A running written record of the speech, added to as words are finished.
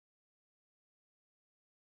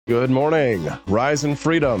Good morning. Rise in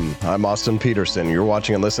freedom. I'm Austin Peterson. You're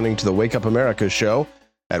watching and listening to the Wake Up America show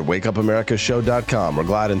at wakeupAmericaShow.com. We're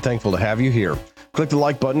glad and thankful to have you here. Click the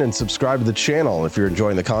like button and subscribe to the channel. If you're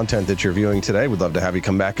enjoying the content that you're viewing today, we'd love to have you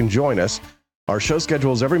come back and join us. Our show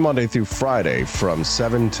schedule is every Monday through Friday from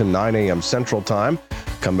 7 to 9 a.m. Central Time.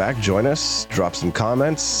 Come back, join us, drop some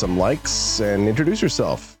comments, some likes, and introduce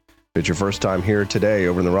yourself. If it's your first time here today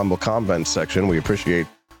over in the Rumble comment section, we appreciate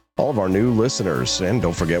all of our new listeners. And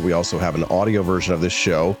don't forget, we also have an audio version of this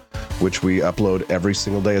show, which we upload every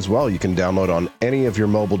single day as well. You can download on any of your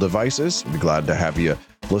mobile devices. We'd be glad to have you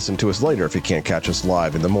listen to us later if you can't catch us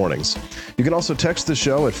live in the mornings. You can also text the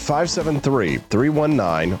show at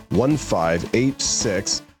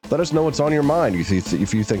 573-319-1586. Let us know what's on your mind. If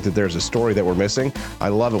you think that there's a story that we're missing, I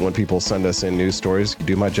love it when people send us in news stories. You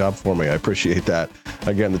do my job for me. I appreciate that.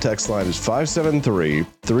 Again, the text line is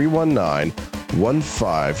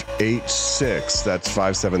 573-319-1586. That's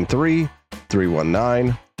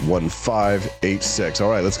 573-319-1586. All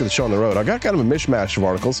right, let's get the show on the road. I got kind of a mishmash of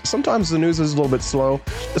articles. Sometimes the news is a little bit slow,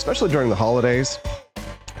 especially during the holidays.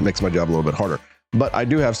 It makes my job a little bit harder. But I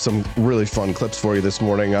do have some really fun clips for you this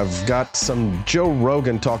morning. I've got some Joe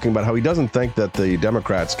Rogan talking about how he doesn't think that the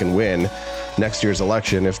Democrats can win next year's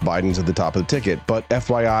election if Biden's at the top of the ticket. But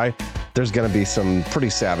FYI, there's going to be some pretty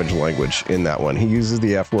savage language in that one. He uses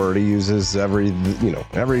the F word. He uses every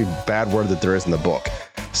bad word that there is in the book.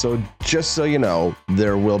 So just so you know,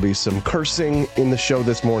 there will be some cursing in the show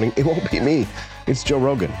this morning. It won't be me. It's Joe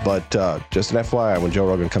Rogan. But just an FYI, when Joe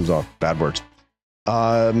Rogan comes on, bad words.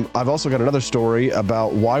 I've also got another story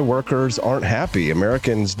about why workers aren't happy.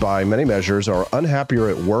 Americans, by many measures, are unhappier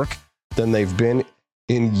at work than they've been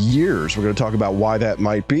in years. We're going to talk about why that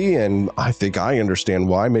might be, and I think I understand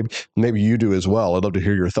why. Maybe you do as well. I'd love to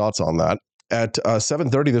hear your thoughts on that. At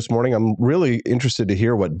 7:30 this morning, I'm really interested to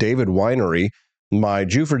hear what David Whinery, my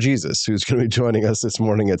Jew for Jesus, who's going to be joining us this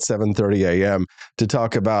morning at 7:30 a.m. to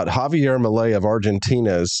talk about Javier Milei of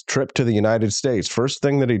Argentina's trip to the United States. First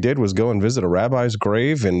thing that he did was go and visit a rabbi's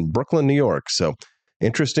grave in Brooklyn, New York. So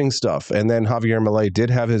interesting stuff. And then Javier Milei did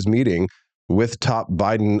have his meeting with top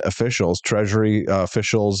Biden officials, Treasury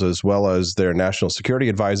officials, as well as their national security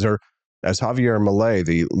advisor, as Javier Milei,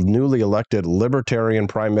 the newly elected libertarian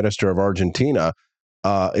prime minister of Argentina,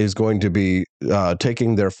 is going to be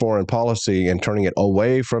taking their foreign policy and turning it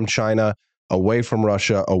away from China, away from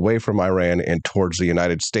Russia, away from Iran, and towards the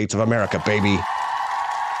United States of America, baby.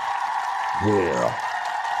 Yeah.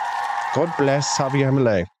 God bless Javier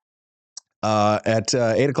Milei. At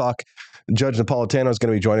 8 o'clock, Judge Napolitano is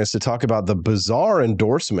going to be joining us to talk about the bizarre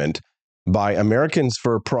endorsement by Americans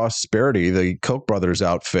for Prosperity, the Koch brothers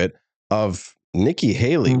outfit, of Nikki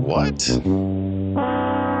Haley. What?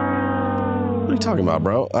 What are you talking about,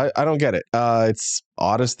 bro? I don't get it. It's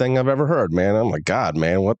oddest thing I've ever heard, man. Oh my God,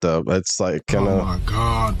 man. What the? It's like kind of. Oh my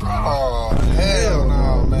God, bro. Oh, hell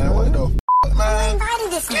no, man. What the f, man?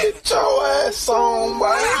 Get your ass on,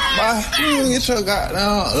 boy. Get your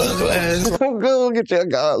goddamn ugly ass. Go get your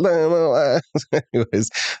goddamn ass. Anyways,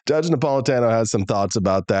 Judge Napolitano has some thoughts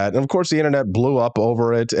about that. And of course, the internet blew up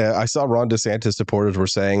over it. I saw Ron DeSantis supporters were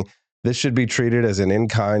saying this should be treated as an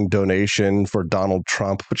in-kind donation for Donald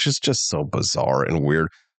Trump, which is just so bizarre and weird.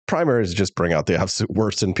 Primaries just bring out the absolute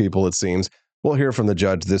worst in people, it seems. We'll hear from the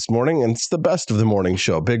judge this morning, and it's the best of the morning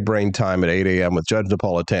show. Big brain time at 8 a.m. with Judge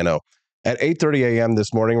Napolitano. At 8:30 a.m.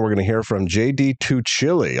 this morning, we're going to hear from J.D.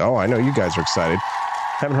 Tuccille. Oh, I know you guys are excited.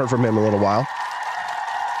 Haven't heard from him in a little while.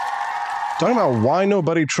 Talking about why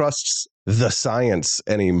nobody trusts the science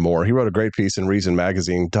anymore. He wrote a great piece in Reason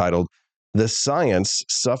magazine titled "The Science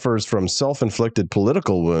Suffers from Self-Inflicted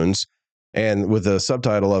Political Wounds," and with the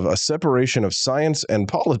subtitle of "A Separation of Science and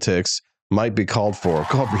Politics Might Be Called For."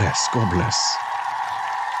 God bless. God bless.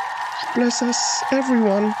 Bless us,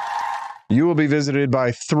 everyone. You will be visited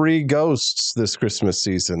by three ghosts this Christmas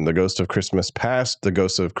season. The ghost of Christmas past, the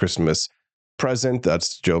ghost of Christmas present,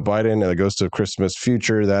 that's Joe Biden, and the ghost of Christmas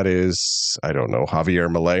future, that is, I don't know, Javier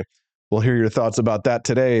Milei. We'll hear your thoughts about that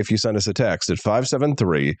today if you send us a text at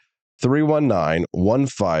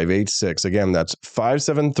 573-319-1586. Again, that's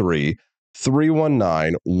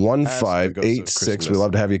 573-319-1586. We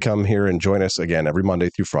love to have you come here and join us again every Monday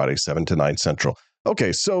through Friday, 7 to 9 Central.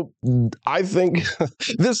 Okay, so I think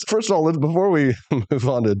this, first of all, before we move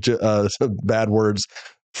on to bad words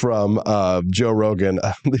from Joe Rogan,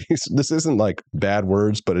 this isn't like bad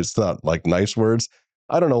words, but it's not like nice words.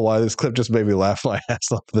 I don't know why this clip just made me laugh my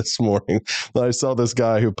ass off this morning. I saw this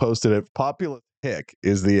guy who posted it. Populist Hick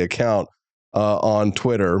is the account on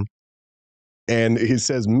Twitter. And he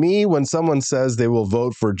says, me, when someone says they will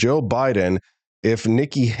vote for Joe Biden, if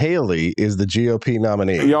Nikki Haley is the GOP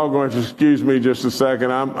nominee. Y'all going to excuse me just a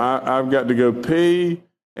second. I've got to go pee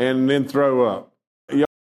and then throw up.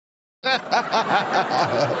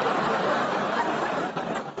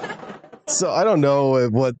 So I don't know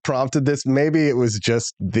what prompted this. Maybe it was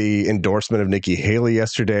just the endorsement of Nikki Haley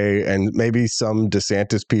yesterday, and maybe some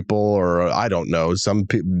DeSantis people, or I don't know,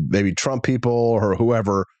 maybe Trump people or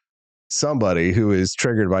whoever, somebody who is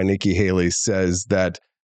triggered by Nikki Haley said that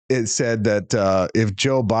if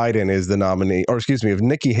Joe Biden is the nominee, or excuse me, if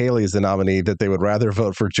Nikki Haley is the nominee, that they would rather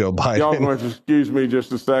vote for Joe Biden. Y'all going to excuse me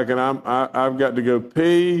just a second. I've got to go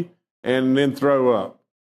pee and then throw up.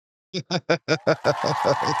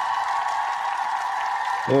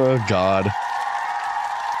 Oh, God.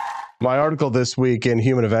 My article this week in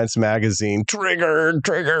Human Events magazine, triggered.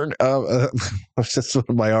 That's what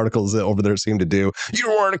my articles over there seem to do.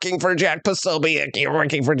 You're working for Jack Posobiec. You're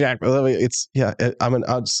working for Jack. I'm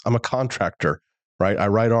a contractor, right? I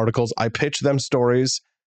write articles. I pitch them stories,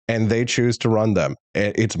 and they choose to run them.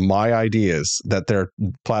 It's my ideas that they're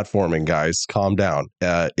platforming, guys. Calm down.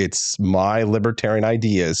 It's my libertarian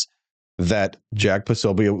ideas that Jack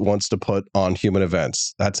Posobiec wants to put on Human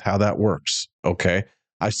Events. That's how that works, okay?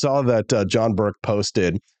 I saw that John Burke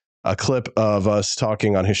posted a clip of us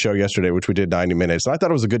talking on his show yesterday, which we did 90 minutes. And I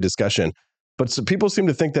thought it was a good discussion. But some people seem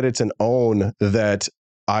to think that it's an own that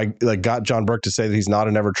I got John Burke to say that he's not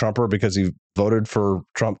an ever-Trumper because he voted for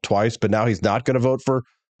Trump twice, but now he's not going to vote for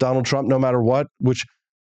Donald Trump no matter what, which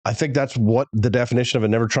I think that's what the definition of a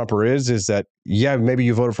never-Trumper is that, yeah, maybe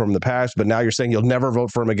you voted for him in the past, but now you're saying you'll never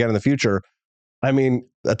vote for him again in the future. I mean,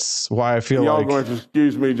 that's why I feel Y'all going to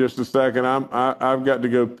excuse me just a second. I've got to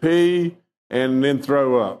go pee and then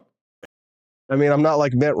throw up. I mean, I'm not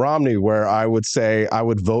like Mitt Romney, where I would say I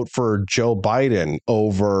would vote for Joe Biden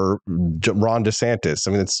over Ron DeSantis.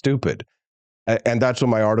 I mean, it's stupid. And that's what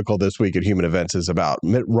my article this week at Human Events is about.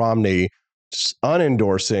 Mitt Romney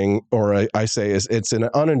unendorsing, or I say it's an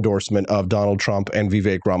unendorsement of Donald Trump and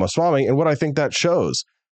Vivek Ramaswamy. And what I think that shows,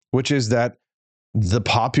 which is that the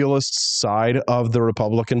populist side of the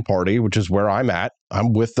Republican Party, which is where I'm at,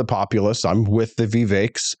 I'm with the populists, I'm with the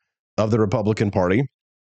Viveks of the Republican Party.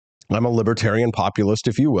 I'm a libertarian populist,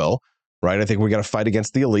 if you will, right? I think we got to fight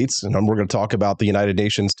against the elites. And we're going to talk about the United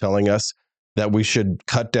Nations telling us that we should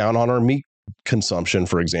cut down on our meat consumption,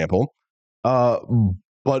 for example.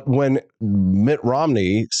 But when Mitt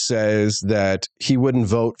Romney says that he'd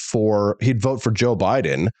vote for Joe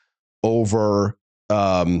Biden over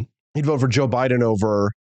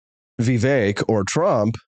Vivek or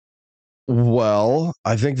Trump, well,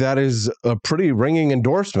 I think that is a pretty ringing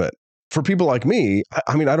endorsement for people like me.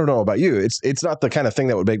 I mean, I don't know about you. It's not the kind of thing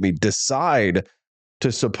that would make me decide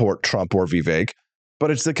to support Trump or Vivek,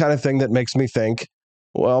 but it's the kind of thing that makes me think,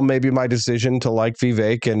 well, maybe my decision to like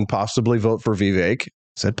Vivek and possibly vote for Vivek,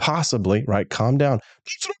 said possibly, right? Calm down.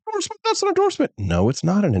 That's an endorsement. That's an endorsement. No, it's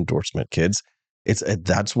not an endorsement, kids.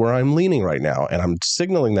 That's where I'm leaning right now. And I'm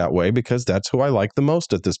signaling that way because that's who I like the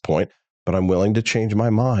most at this point. But I'm willing to change my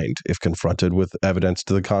mind if confronted with evidence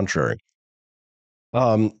to the contrary.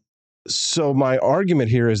 So my argument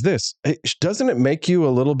here is this. Doesn't it make you a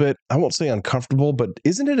little bit, I won't say uncomfortable, but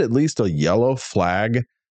isn't it at least a yellow flag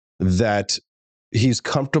that he's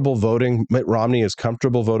comfortable voting, Mitt Romney is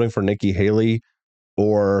comfortable voting for Nikki Haley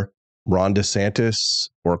or Ron DeSantis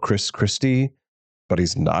or Chris Christie, but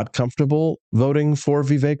he's not comfortable voting for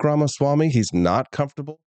Vivek Ramaswamy? He's not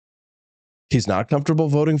comfortable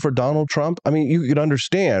voting for Donald Trump? I mean, you could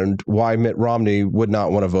understand why Mitt Romney would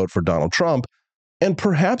not want to vote for Donald Trump. And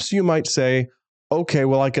perhaps you might say, okay,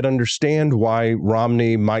 well, I could understand why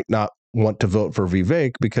Romney might not want to vote for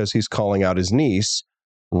Vivek because he's calling out his niece,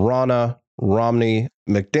 Ronna Romney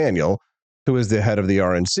McDaniel, who is the head of the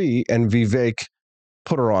RNC, and Vivek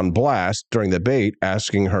put her on blast during the debate,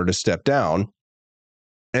 asking her to step down.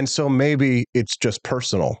 And so maybe it's just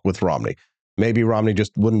personal with Romney. Maybe Romney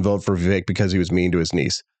just wouldn't vote for Vivek because he was mean to his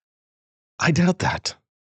niece. I doubt that.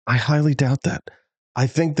 I highly doubt that. I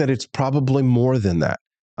think that it's probably more than that.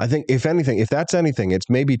 I think if that's anything, it's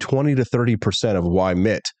maybe 20 to 30% of why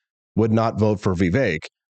Mitt would not vote for Vivek.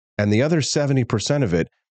 And the other 70% of it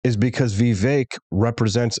is because Vivek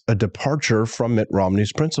represents a departure from Mitt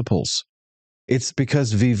Romney's principles. It's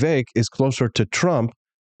because Vivek is closer to Trump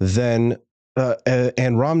than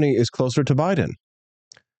and Romney is closer to Biden.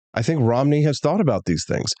 I think Romney has thought about these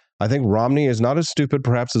things. I think Romney is not as stupid,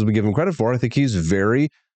 perhaps, as we give him credit for. I think he's very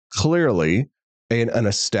clearly an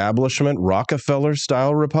establishment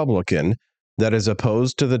Rockefeller-style Republican that is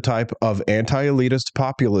opposed to the type of anti-elitist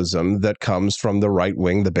populism that comes from the right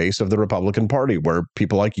wing, the base of the Republican Party, where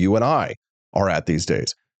people like you and I are at these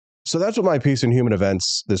days. So that's what my piece in Human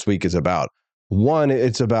Events this week is about. One,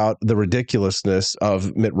 it's about the ridiculousness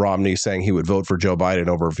of Mitt Romney saying he would vote for Joe Biden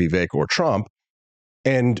over Vivek or Trump.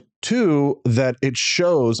 And two, that it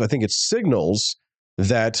shows, I think it signals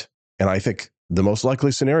that, and I think the most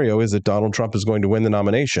likely scenario is that Donald Trump is going to win the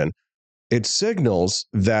nomination. It signals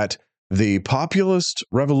that the populist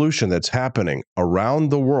revolution that's happening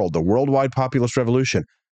around the world, the worldwide populist revolution,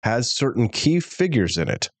 has certain key figures in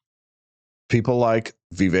it. People like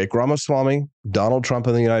Vivek Ramaswamy, Donald Trump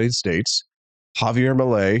in the United States, Javier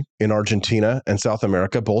Milei in Argentina and South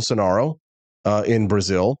America, Bolsonaro in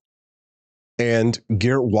Brazil, and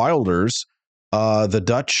Geert Wilders, the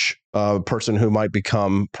Dutch person who might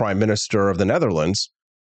become prime minister of the Netherlands,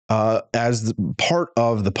 as part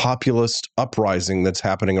of the populist uprising that's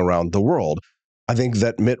happening around the world. I think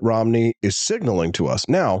that Mitt Romney is signaling to us.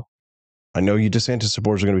 Now, I know you DeSantis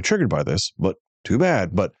supporters are going to be triggered by this, but too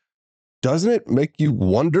bad. But doesn't it make you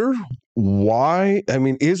wonder why? I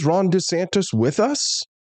mean, is Ron DeSantis with us?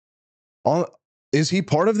 Is he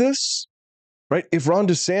part of this? Right? If Ron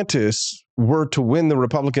DeSantis were to win the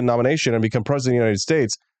Republican nomination and become president of the United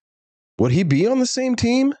States, would he be on the same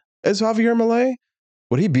team as Javier Milei?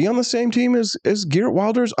 Would he be on the same team as Geert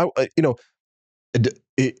Wilders? Are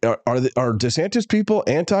DeSantis people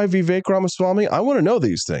anti-Vivek Ramaswamy? I want to know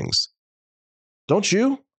these things. Don't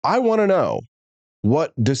you? I want to know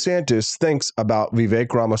what DeSantis thinks about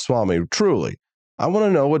Vivek Ramaswamy. Truly, I want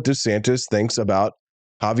to know what DeSantis thinks about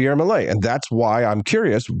Javier Milei. And that's why I'm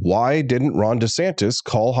curious, why didn't Ron DeSantis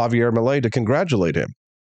call Javier Milei to congratulate him?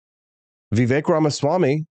 Vivek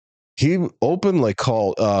Ramaswamy, he openly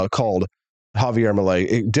called Javier Milei.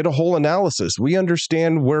 It did a whole analysis. We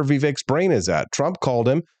understand where Vivek's brain is at. Trump called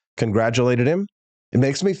him, congratulated him. It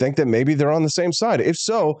makes me think that maybe they're on the same side. If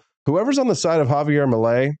so, whoever's on the side of Javier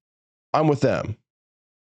Milei, I'm with them.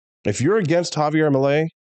 If you're against Javier Milei,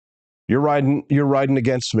 you're riding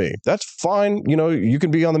against me. That's fine. You know, you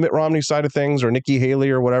can be on the Mitt Romney side of things or Nikki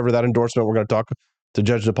Haley or whatever, that endorsement. We're going to talk to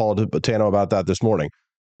Judge Napolitano about that this morning.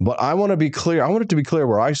 But I want to be clear. I want it to be clear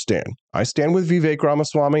where I stand. I stand with Vivek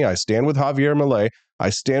Ramaswamy. I stand with Javier Milei. I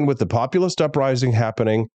stand with the populist uprising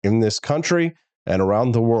happening in this country and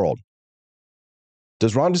around the world.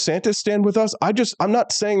 Does Ron DeSantis stand with us? I'm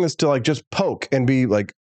not saying this to like just poke and be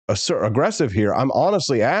like aggressive here. I'm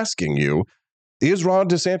honestly asking you, is Ron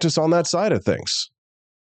DeSantis on that side of things?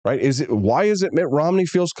 Right? Why is it Mitt Romney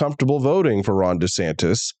feels comfortable voting for Ron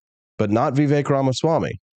DeSantis, but not Vivek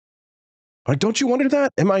Ramaswamy? Like, don't you wonder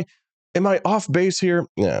that? Am I off base here?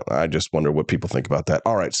 Yeah, I just wonder what people think about that.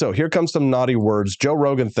 All right, so here comes some naughty words. Joe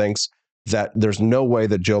Rogan thinks that there's no way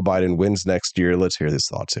that Joe Biden wins next year. Let's hear his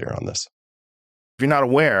thoughts here on this. If you're not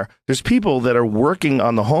aware, there's people that are working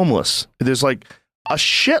on the homeless. There's like a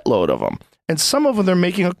shitload of them. And some of them, they're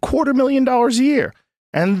making $250,000 a year.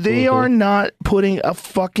 And they are not putting a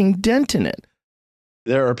fucking dent in it.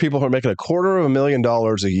 There are people who are making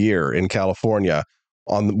 $250,000 a year in California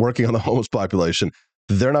on working on the homeless population.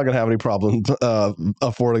 They're not going to have any problem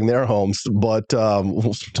affording their homes. But don't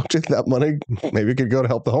you think that money maybe could go to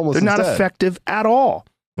help the homeless They're instead? Not effective at all.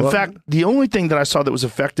 In fact, the only thing that I saw that was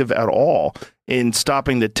effective at all in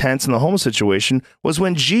stopping the tents and the homeless situation was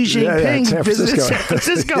when Xi Jinping visited San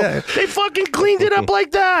Francisco. They fucking cleaned it up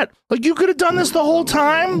like that. Like, you could have done this the whole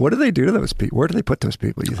time. What do they do to those people? Where do they put those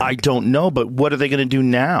people? You think? I don't know, but what are they going to do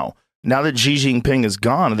now? Now that Xi Jinping is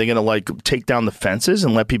gone, are they going to like take down the fences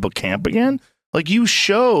and let people camp again? Like, you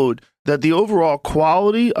showed that the overall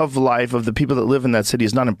quality of life of the people that live in that city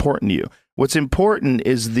is not important to you. What's important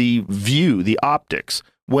is the view, the optics.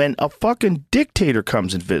 When a fucking dictator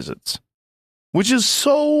comes and visits, which is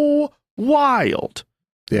so wild.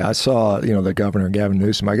 Yeah, I saw, the governor, Gavin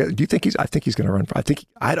Newsom. Do you think I think he's going to run for,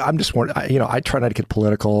 I'm just wondering, I try not to get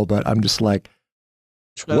political, but I'm just like,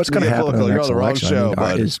 what's going to happen in the next election? Show,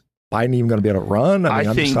 is Biden even going to be able to run?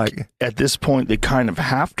 I think at this point, they kind of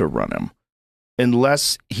have to run him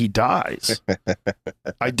unless he dies.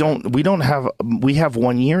 We have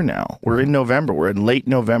 1 year now. We're in November. We're in late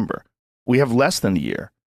November. We have less than a year.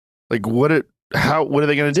 Like, what are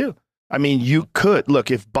they going to do? I mean, you could look,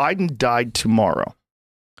 if Biden died tomorrow,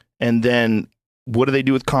 and then what do they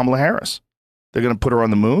do with Kamala Harris? They're going to put her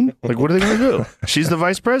on the moon? Like, what are they going to do? She's the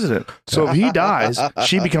vice president. So if he dies,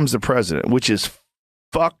 she becomes the president, which is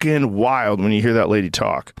fucking wild when you hear that lady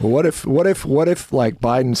talk. Well, what if like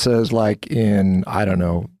Biden says, like in, I don't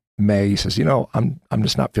know, May, he says, I'm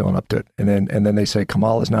just not feeling up to it. And then they say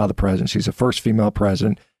Kamala's now the president. She's the first female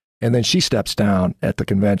president. And then she steps down at the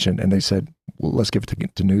convention and they said, well, let's give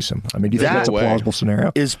it to Newsom. I mean, do you think that's a plausible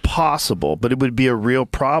scenario? Is possible, but it would be a real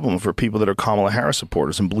problem for people that are Kamala Harris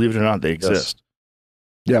supporters. And believe it or not, they exist.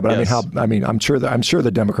 Yeah, but Yes. I'm sure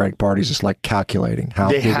the Democratic Party is just like calculating how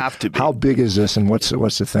They big, have to be. How big is this, and what's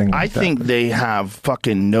the thing? I think they have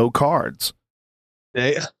fucking no cards.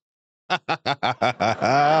 This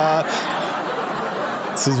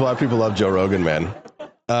is why people love Joe Rogan, man.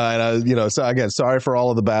 So again, sorry for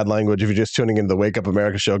all of the bad language. If you're just tuning into the Wake Up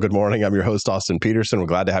America show, good morning. I'm your host, Austin Peterson. We're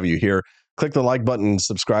glad to have you here. Click the like button,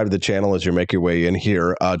 subscribe to the channel as you make your way in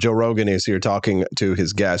here. Joe Rogan is here talking to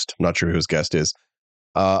his guest. I'm not sure who his guest is.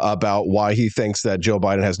 About why he thinks that Joe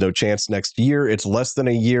Biden has no chance next year. It's less than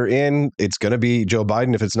a year in. It's going to be Joe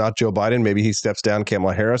Biden. If it's not Joe Biden, maybe he steps down.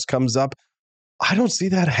 Kamala Harris comes up. I don't see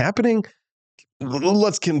that happening.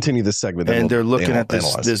 Let's continue this segment. And they're looking at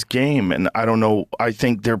this game, and I don't know. I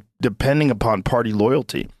think they're depending upon party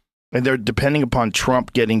loyalty, and they're depending upon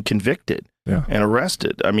Trump getting convicted and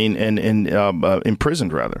arrested. I mean, and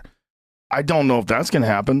imprisoned rather. I don't know if that's going to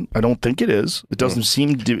happen. I don't think it is. It doesn't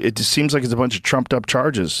seem to. It just seems like it's a bunch of trumped up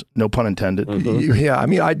charges. No pun intended. Yeah, I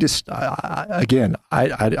mean, I'm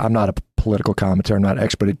not a political commentator. I'm not an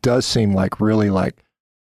expert. It does seem like really like,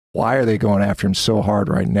 why are they going after him so hard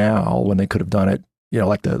right now when they could have done it?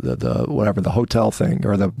 Like the hotel thing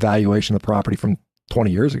or the valuation of the property from 20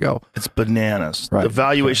 years ago. It's bananas. Right. The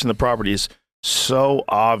valuation of the property is so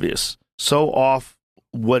obvious, so off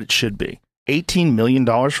what it should be. $18 million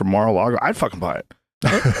for Mar-a-Lago, I'd fucking buy it.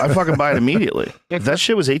 I'd fucking buy it immediately. If that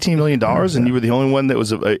shit was $18 million and you were the only one that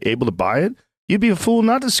was able to buy it, you'd be a fool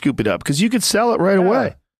not to scoop it up because you could sell it right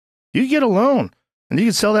away. You could get a loan and you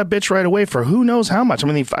could sell that bitch right away for who knows how much. I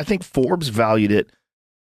mean, I think Forbes valued it.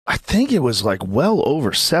 I think it was like well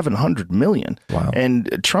over 700 million. Wow.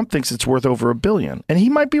 And Trump thinks it's worth over $1 billion. And he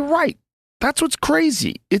might be right. That's what's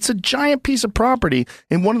crazy. It's a giant piece of property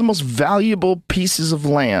in one of the most valuable pieces of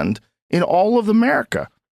land in all of America.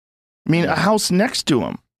 I mean, a house next to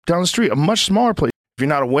him, down the street, a much smaller place. If you're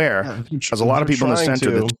not aware, there's a lot of people in the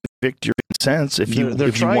center that convict your sense.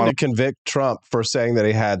 They're trying to convict Trump for saying that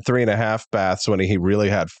he had 3.5 baths when he really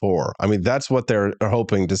had 4. I mean, that's what they're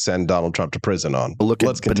hoping to send Donald Trump to prison on. Look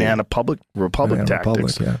at Banana Republic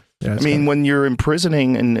tactics. Yeah, I mean, when you're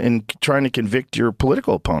imprisoning and trying to convict your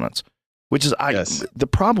political opponents, which is the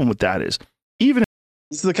problem with that is, even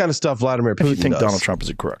this is the kind of stuff Vladimir Putin if you think does. Donald Trump is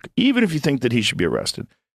a crook, even if you think that he should be arrested,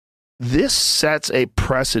 this sets a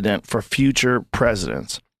precedent for future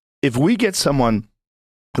presidents. If we get someone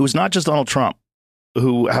who is not just Donald Trump,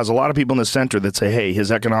 who has a lot of people in the center that say, hey,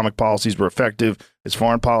 his economic policies were effective, his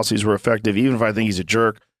foreign policies were effective, even if I think he's a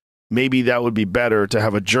jerk, maybe that would be better to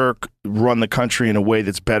have a jerk run the country in a way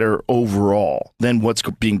that's better overall than what's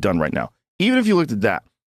being done right now. Even if you looked at that,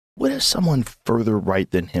 what if someone further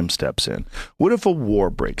right than him steps in? What if a war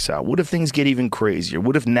breaks out? What if things get even crazier?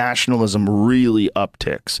 What if nationalism really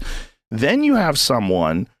upticks? Then you have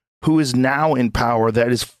someone who is now in power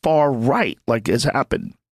that is far right, like has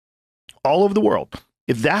happened all over the world.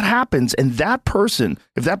 If that happens and that person,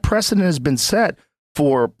 if that precedent has been set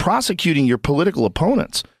for prosecuting your political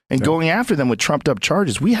opponents and going after them with trumped up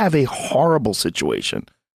charges, we have a horrible situation.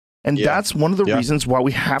 And that's one of the reasons why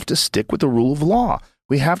we have to stick with the rule of law.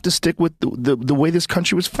 We have to stick with the way this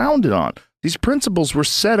country was founded on. These principles were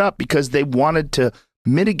set up because they wanted to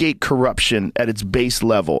mitigate corruption at its base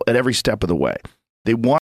level at every step of the way.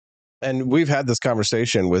 And we've had this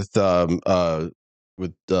conversation with the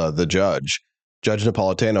judge. Judge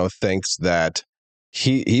Napolitano thinks that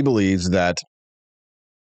he believes that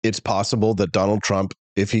it's possible that Donald Trump,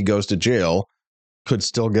 if he goes to jail, could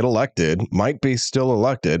still get elected, might be still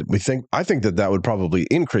elected. I think that would probably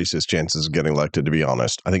increase his chances of getting elected, to be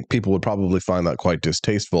honest. I think people would probably find that quite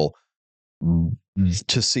distasteful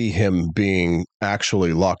to see him being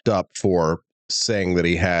actually locked up for saying that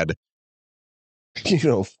he had,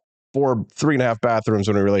 3.5 bathrooms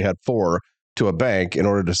when he really had 4 to a bank in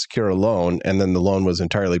order to secure a loan. And then the loan was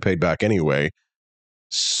entirely paid back anyway.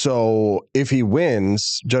 So if he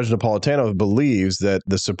wins, Judge Napolitano believes that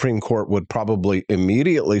the Supreme Court would probably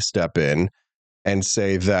immediately step in and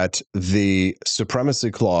say that the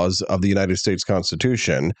supremacy clause of the United States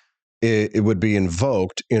Constitution, it would be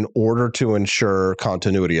invoked in order to ensure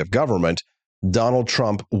continuity of government. Donald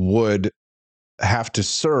Trump would have to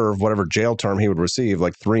serve whatever jail term he would receive,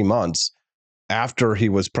 like 3 months after he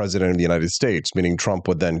was president of the United States, meaning Trump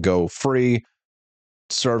would then go free,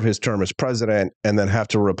 serve his term as president, and then have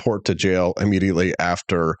to report to jail immediately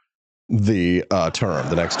after the term,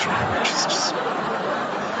 the next term.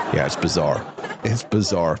 It's bizarre. It's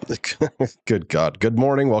bizarre. Good God. Good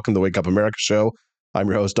morning. Welcome to the Wake Up America show. I'm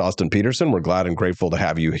your host, Austin Peterson. We're glad and grateful to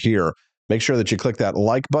have you here. Make sure that you click that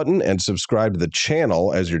like button and subscribe to the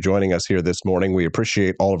channel as you're joining us here this morning. We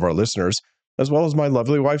appreciate all of our listeners, as well as my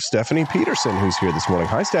lovely wife, Stephanie Peterson, who's here this morning.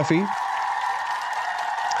 Hi, Steffi.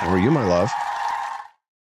 How are you, my love?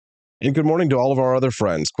 And good morning to all of our other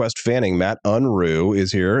friends. Quest Fanning, Matt Unruh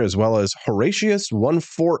is here, as well as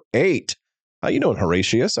Horatius148. How you doing,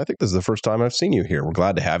 Horatius? I think this is the first time I've seen you here. We're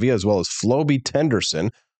glad to have you, as well as Floby Tenderson.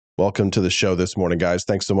 Welcome to the show this morning, guys.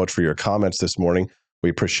 Thanks so much for your comments this morning. We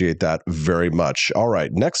appreciate that very much. All right,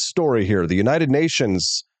 next story here. The United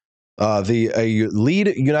Nations, a lead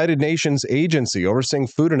United Nations agency overseeing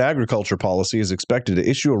food and agriculture policy is expected to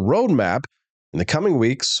issue a roadmap in the coming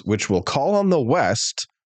weeks, which will call on the West,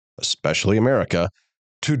 especially America,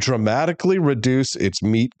 to dramatically reduce its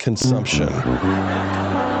meat consumption.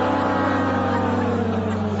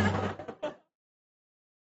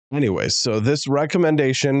 Anyway, so this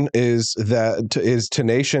recommendation is to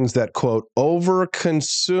nations that, quote,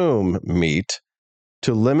 overconsume meat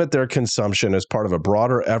to limit their consumption as part of a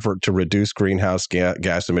broader effort to reduce greenhouse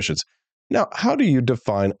gas emissions. Now, how do you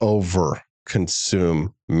define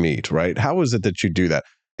overconsume meat, right? How is it that you do that?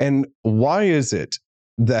 And why is it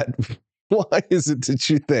that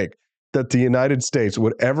you think that the United States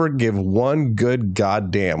would ever give one good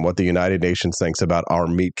goddamn what the United Nations thinks about our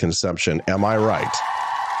meat consumption? Am I right?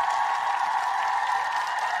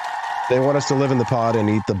 They want us to live in the pod and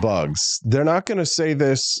eat the bugs. They're not going to say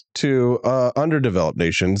this to underdeveloped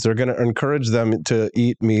nations. They're going to encourage them to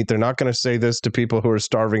eat meat. They're not going to say this to people who are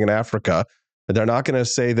starving in Africa. They're not going to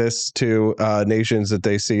say this to nations that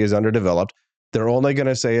they see as underdeveloped. They're only going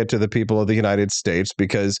to say it to the people of the United States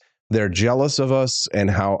because they're jealous of us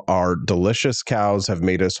and how our delicious cows have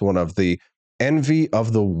made us one of the envy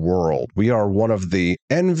of the world. We are one of the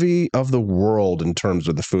envy of the world in terms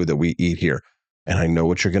of the food that we eat here. And I know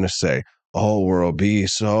what you're going to say. Oh, we're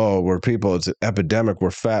obese. Oh, we're people. It's an epidemic. We're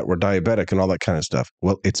fat. We're diabetic and all that kind of stuff.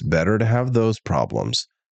 Well, it's better to have those problems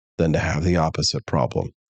than to have the opposite problem.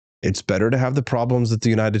 It's better to have the problems that the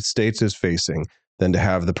United States is facing than to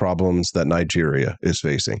have the problems that Nigeria is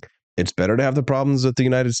facing. It's better to have the problems that the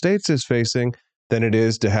United States is facing than it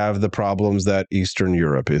is to have the problems that Eastern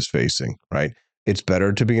Europe is facing, right? It's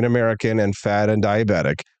better to be an American and fat and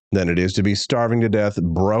diabetic than it is to be starving to death,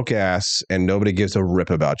 broke ass, and nobody gives a rip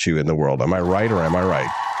about you in the world. Am I right or am I right?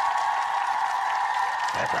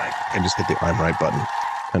 I'm right. And just hit the I'm right button.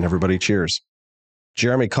 And everybody cheers.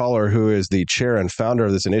 Jeremy Collar, who is the chair and founder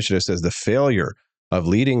of this initiative, says the failure of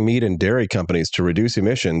leading meat and dairy companies to reduce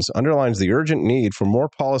emissions underlines the urgent need for more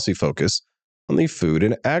policy focus on the food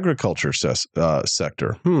and agriculture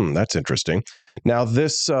sector. That's interesting. Now,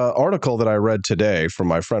 this article that I read today from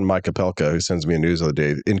my friend Mike Apelka, who sends me a news of the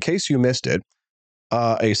day, in case you missed it,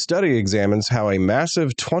 a study examines how a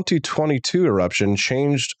massive 2022 eruption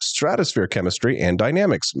changed stratosphere chemistry and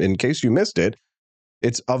dynamics. In case you missed it,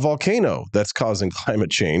 it's a volcano that's causing climate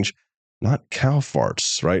change, not cow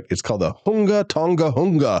farts, right? It's called the Hunga Tonga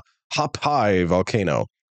Hunga Hapai volcano.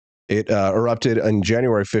 It erupted on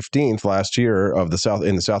January 15th last year in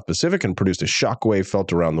the South Pacific and produced a shockwave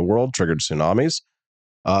felt around the world, triggered tsunamis.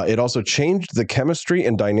 It also changed the chemistry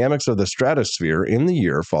and dynamics of the stratosphere in the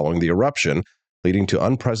year following the eruption, leading to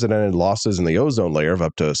unprecedented losses in the ozone layer of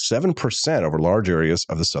up to 7% over large areas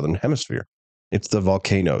of the southern hemisphere. It's the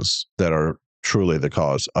volcanoes that are truly the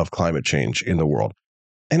cause of climate change in the world.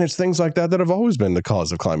 And it's things like that have always been the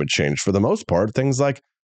cause of climate change. For the most part, things like,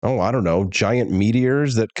 giant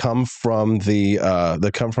meteors that come from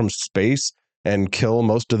space and kill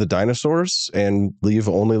most of the dinosaurs and leave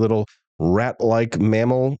only little rat-like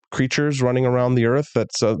mammal creatures running around the earth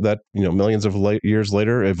that millions of years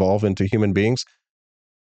later evolve into human beings.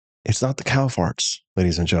 It's not the cow farts,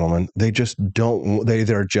 ladies and gentlemen. They just don't.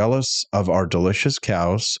 They're jealous of our delicious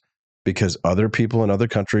cows because other people in other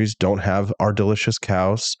countries don't have our delicious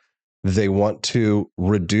cows. They want to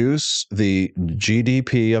reduce the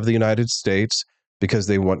GDP of the United States because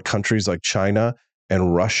they want countries like China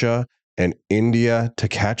and Russia and India to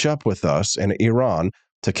catch up with us and Iran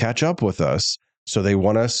to catch up with us. So they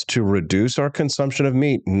want us to reduce our consumption of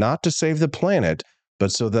meat, not to save the planet,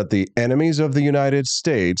 but so that the enemies of the United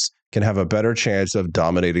States can have a better chance of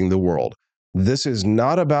dominating the world. This is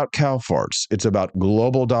not about cow farts. It's about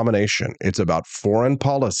global domination. It's about foreign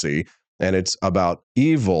policy. And it's about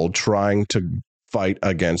evil trying to fight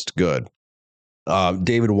against good.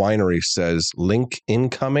 David Whinery says, link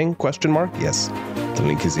incoming, ? Yes, the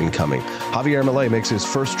link is incoming. Javier Milei makes his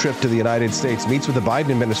first trip to the United States, meets with the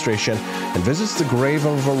Biden administration, and visits the grave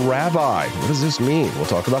of a rabbi. What does this mean? We'll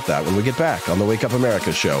talk about that when we get back on the Wake Up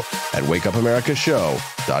America Show at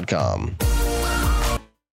wakeupAmericaShow.com.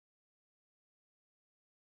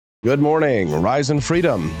 Good morning, Rise and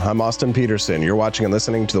Freedom. I'm Austin Peterson. You're watching and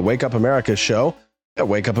listening to the Wake Up America Show at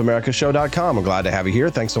wakeupAmericaShow.com. I'm glad to have you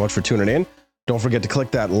here. Thanks so much for tuning in. Don't forget to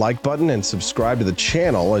click that like button and subscribe to the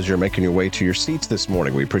channel as you're making your way to your seats this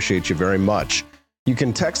morning. We appreciate you very much. You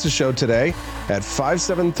can text the show today at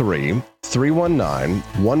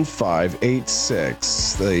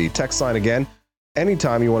 573-319-1586. The text line again,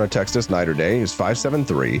 anytime you want to text us, night or day, is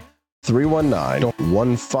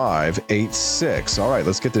 573-319-1586. All right,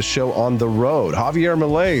 let's get this show on the road. Javier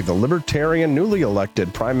Milei, the libertarian newly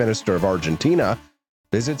elected Prime Minister of Argentina,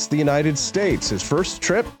 visits the United States. His first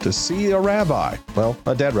trip to see a rabbi. Well,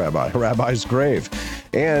 a dead rabbi, a rabbi's grave.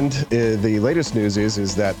 And the latest news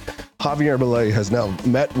is that Javier Milei has now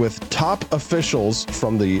met with top officials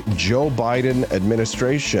from the Joe Biden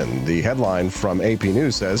administration. The headline from AP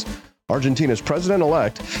News says, Argentina's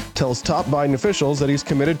president-elect tells top Biden officials that he's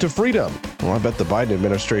committed to freedom. Well, I bet the Biden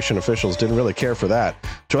administration officials didn't really care for that.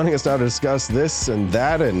 Joining us now to discuss this and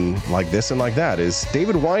that and like this and like that is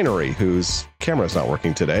David Whinery, whose camera's not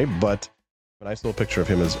working today, but a nice little picture of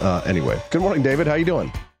him is anyway. Good morning, David. How you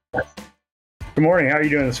doing? Good morning. How are you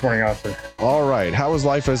doing this morning, Austin? All right. How is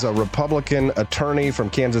life as a Republican attorney from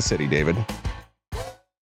Kansas City, David?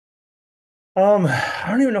 I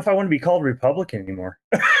don't even know if I want to be called Republican anymore.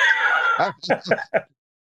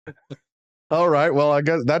 All right. Well, I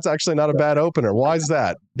guess that's actually not a bad opener. Why is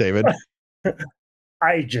that, David?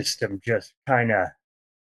 I'm just kind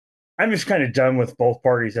of done with both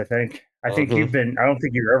parties, I think. I don't think you've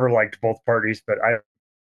ever liked both parties, but I'm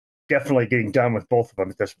definitely getting done with both of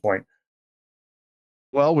them at this point.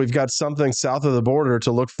 Well, we've got something south of the border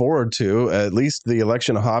to look forward to. At least the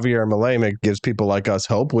election of Javier Milei gives people like us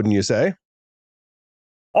hope, wouldn't you say?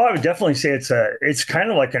 Oh, I would definitely say it's kind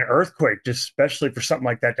of like an earthquake, just especially for something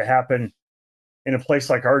like that to happen in a place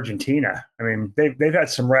like Argentina. I mean, they've had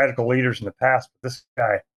some radical leaders in the past, but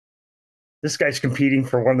this guy's competing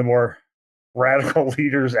for one of the more radical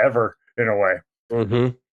leaders ever, in a way.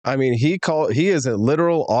 Mm-hmm. I mean, he is a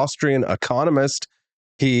literal Austrian economist.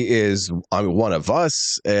 He is one of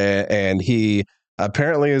us, and he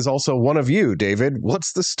apparently is also one of you, David.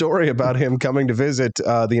 What's the story about him coming to visit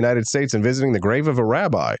the United States and visiting the grave of a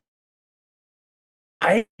rabbi?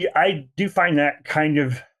 I do find that kind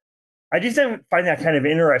of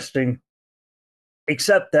interesting,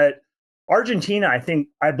 except that Argentina,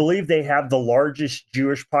 I believe they have the largest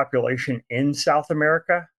Jewish population in South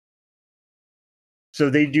America.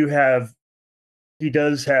 So that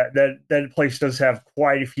place does have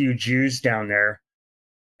quite a few Jews down there.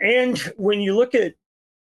 And when you look at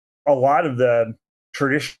a lot of the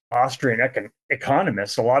traditional Austrian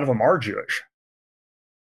economists, a lot of them are Jewish.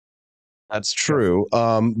 That's true.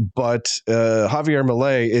 But Javier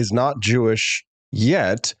Milei is not Jewish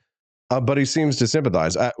yet, but he seems to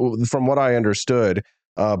sympathize. From what I understood,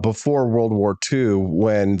 before World War II,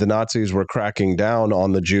 when the Nazis were cracking down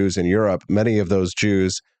on the Jews in Europe, many of those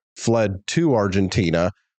Jews fled to Argentina,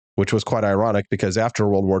 which was quite ironic because after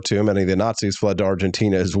World War II, many of the Nazis fled to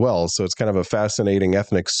Argentina as well. So it's kind of a fascinating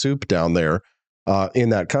ethnic soup down there in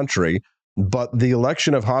that country. But the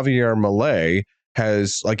election of Javier Milei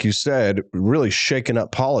has, like you said, really shaken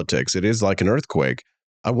up politics. It is like an earthquake.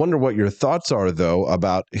 I wonder what your thoughts are, though,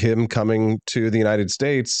 about him coming to the United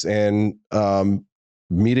States and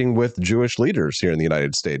meeting with Jewish leaders here in the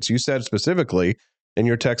United States. You said specifically in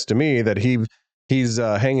your text to me that he's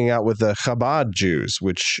hanging out with the Chabad Jews,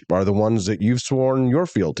 which are the ones that you've sworn your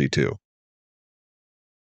fealty to.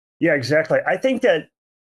 Yeah, exactly. I think that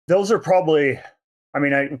those are probably,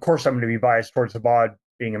 of course, I'm going to be biased towards Chabad,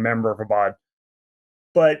 being a member of Chabad,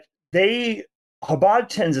 but Chabad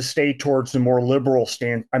tends to stay towards the more liberal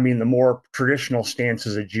stance, the more traditional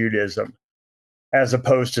stances of Judaism, as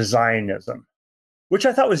opposed to Zionism, which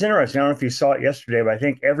I thought was interesting. I don't know if you saw it yesterday, but I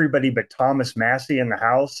think everybody but Thomas Massey in the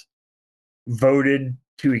House voted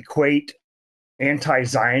to equate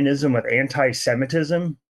anti-Zionism with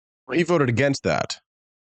anti-Semitism. He voted against that.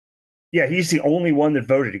 Yeah, he's the only one that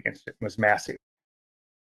voted against it, was Massey,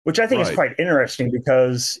 which I think is quite interesting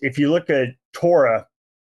because if you look at Torah,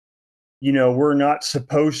 we're not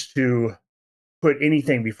supposed to put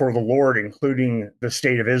anything before the Lord, including the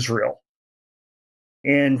state of Israel.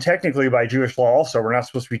 And technically by Jewish law also, we're not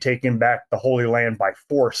supposed to be taking back the Holy Land by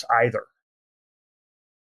force either.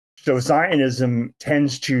 So Zionism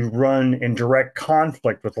tends to run in direct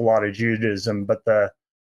conflict with a lot of Judaism, but the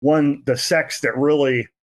sects that really,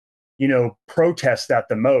 protest that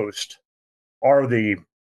the most are the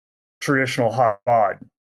traditional Chabad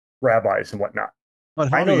rabbis and whatnot.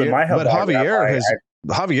 But I know that my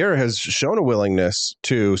Javier has shown a willingness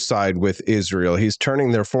to side with Israel. He's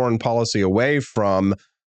turning their foreign policy away from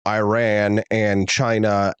Iran and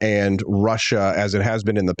China and Russia, as it has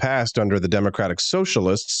been in the past under the democratic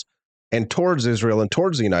socialists, and towards Israel and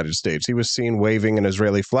towards the United States. He was seen waving an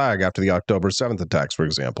Israeli flag after the October 7th attacks, for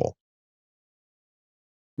example.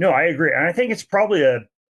 No, I agree. And I think that's probably a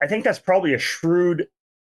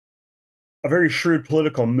very shrewd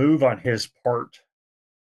political move on his part.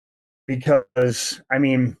 Because, I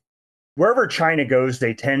mean, wherever China goes,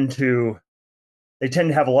 they tend to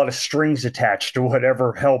have a lot of strings attached to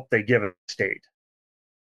whatever help they give a state.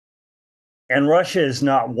 And Russia is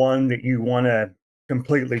not one that you want to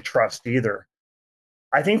completely trust either.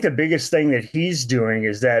 I think the biggest thing that he's doing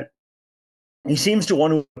is that he seems to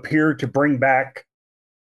want to appear to bring back,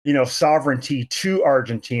 sovereignty to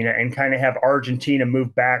Argentina and kind of have Argentina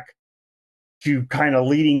move back to kind of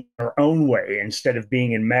leading their own way instead of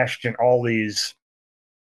being enmeshed in all these,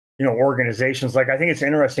 organizations. Like, I think it's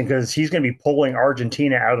interesting because he's going to be pulling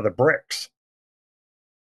Argentina out of the BRICS,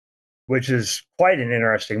 which is quite an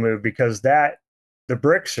interesting move because the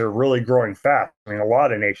BRICS are really growing fast. I mean, a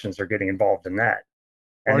lot of nations are getting involved in that.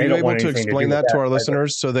 And are you able to explain that to our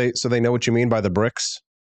listeners so they know what you mean by the BRICS?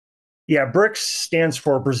 Yeah, BRICS stands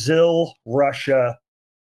for Brazil, Russia,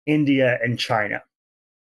 India, and China.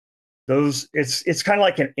 It's kind of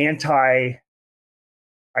like an anti,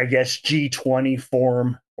 I guess, G20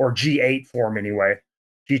 form, or G8 form anyway.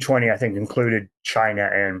 G20, I think, included China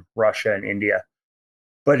and Russia and India.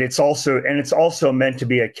 But it's also meant to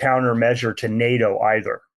be a countermeasure to NATO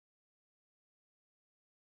either.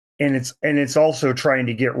 And it's also trying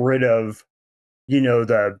to get rid of,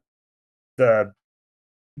 the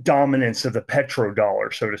dominance of the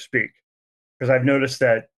petrodollar, so to speak. Because I've noticed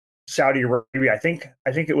that Saudi Arabia, I think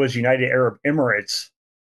it was United Arab Emirates,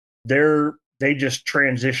 they just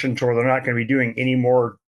transitioned to where they're not going to be doing any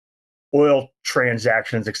more oil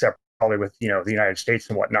transactions except probably with the United States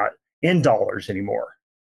and whatnot in dollars anymore.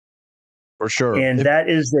 For sure. And that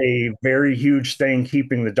is a very huge thing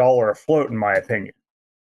keeping the dollar afloat, in my opinion.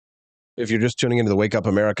 If you're just tuning into the Wake Up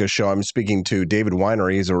America show, I'm speaking to David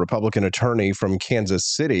Whinery. He's a Republican attorney from Kansas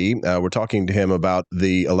City. We're talking to him about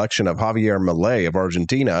the election of Javier Milei of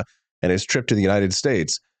Argentina and his trip to the United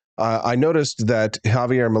States. I noticed that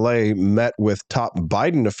Javier Milei met with top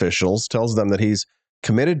Biden officials, tells them that he's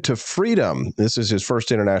committed to freedom. This is his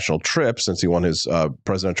first international trip since he won his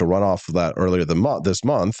presidential runoff that earlier this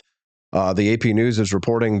month. The AP News is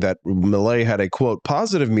reporting that Milei had a, quote,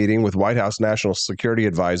 positive meeting with White House national security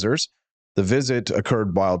advisors. The visit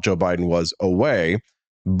occurred while Joe Biden was away,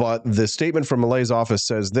 but the statement from Milei's office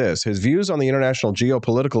says this: his views on the international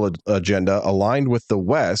geopolitical agenda aligned with the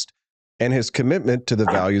West, and his commitment to the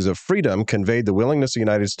values of freedom conveyed the willingness of the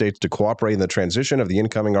United States to cooperate in the transition of the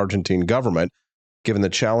incoming Argentine government, given the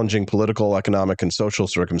challenging political, economic, and social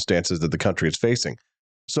circumstances that the country is facing.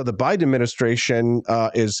 So the Biden administration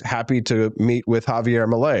is happy to meet with Javier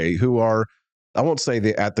Milei, who are, I won't say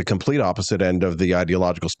at the complete opposite end of the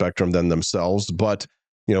ideological spectrum than themselves, but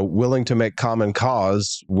willing to make common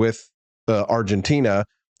cause with Argentina,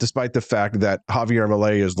 despite the fact that Javier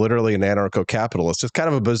Milei is literally an anarcho-capitalist. It's kind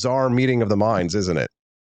of a bizarre meeting of the minds, isn't it?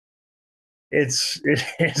 It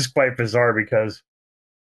is quite bizarre because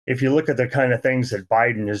if you look at the kind of things that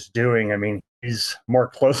Biden is doing, I mean, he's more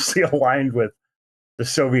closely aligned with the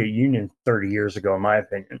Soviet Union 30 years ago, in my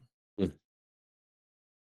opinion.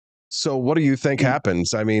 So what do you think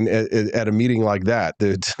happens? I mean, at a meeting like that,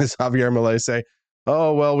 does Javier Milei say,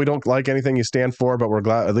 oh, well, we don't like anything you stand for, but we're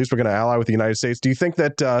glad at least we're going to ally with the United States? Do you think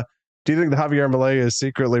that Javier Milei is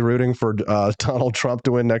secretly rooting for Donald Trump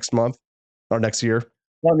to win next month or next year?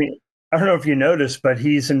 Well, I mean, I don't know if you noticed, but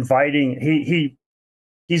he's inviting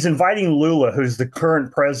Lula, who's the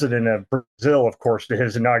current president of Brazil, of course, to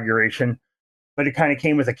his inauguration. But it kind of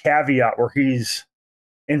came with a caveat where he's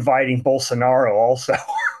inviting Bolsonaro also.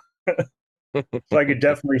 So I could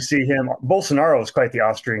definitely see him. Bolsonaro is quite the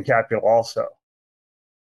Austrian capital also.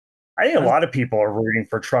 I think a lot of people are rooting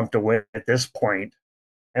for Trump to win at this point.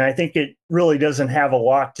 And I think it really doesn't have a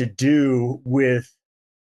lot to do with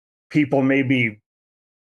people maybe,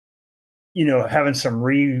 having some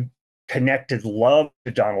reconnected love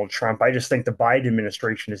to Donald Trump. I just think the Biden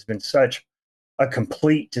administration has been such a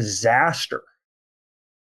complete disaster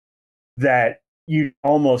that you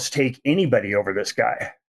almost take anybody over this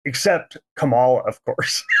guy, except Kamala, of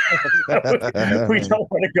course. We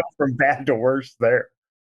don't want to go from bad to worse there.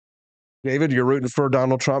 David, you're rooting for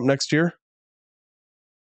Donald Trump next year?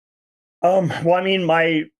 Well, I mean,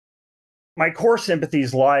 my core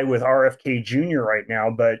sympathies lie with RFK Jr. right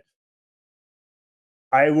now, but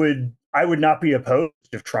I would not be opposed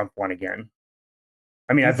if Trump won again.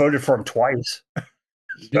 I mean, I voted for him twice.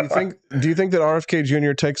 Do you think that RFK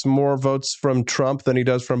Jr. takes more votes from Trump than he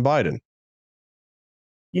does from Biden?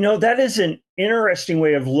 That is an interesting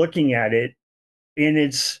way of looking at it. And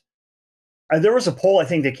There was a poll, I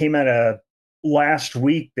think, that came out of last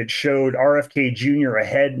week that showed RFK Jr.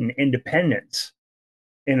 ahead in independents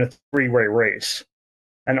in a three-way race.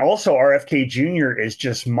 And also RFK Jr. is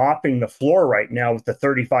just mopping the floor right now with the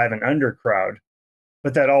 35 and under crowd.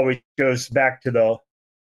 But that always goes back to the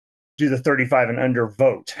 35 and under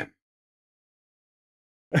vote.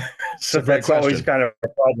 So that's always kind of a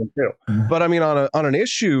problem too. But I mean, on an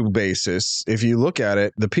issue basis, if you look at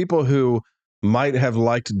it, the people who might have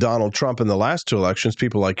liked Donald Trump in the last two elections,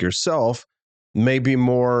 people like yourself, may be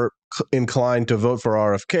more inclined to vote for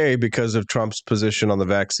RFK because of Trump's position on the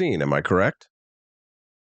vaccine. Am I correct?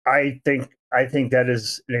 I think that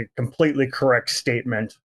is a completely correct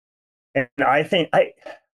statement. And I think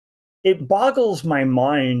it boggles my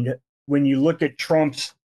mind when you look at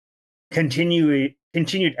Trump's continued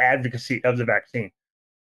advocacy of the vaccine.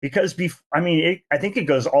 Because I think it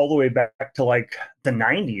goes all the way back to like the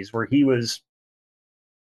 90s, where he was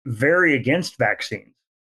very against vaccines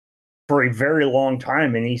for a very long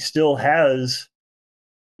time, and he still has,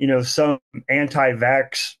 some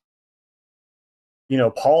anti-vax,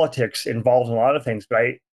 politics involved in a lot of things. But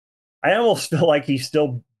I almost feel like he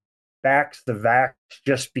still backs the vax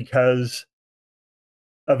just because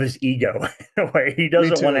of his ego. In a way, he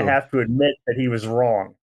doesn't want to have to admit that he was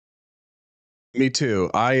wrong. Me too.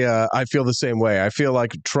 I feel the same way. I feel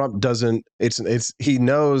like Trump doesn't. He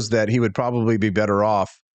knows that he would probably be better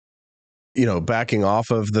off, backing off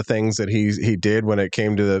of the things that he did when it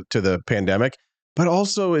came to the pandemic. But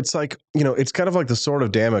also, it's like, it's kind of like the sword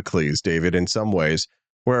of Damocles, David, in some ways,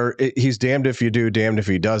 where he's damned if you do, damned if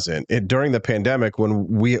he doesn't. During the pandemic, when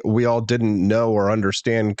we all didn't know or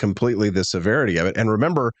understand completely the severity of it, and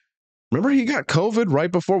remember he got COVID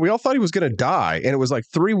right before, we all thought he was going to die, and it was like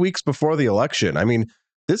 3 weeks before the election. I mean,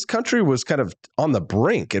 this country was kind of on the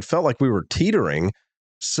brink. It felt like we were teetering.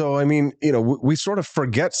 So, I mean, we sort of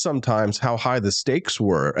forget sometimes how high the stakes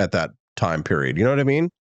were at that time period. You know what I mean?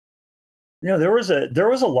 There was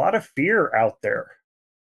a lot of fear out there.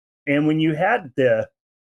 And when you had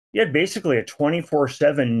basically a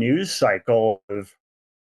 24/7 news cycle of,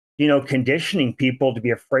 conditioning people to be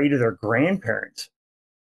afraid of their grandparents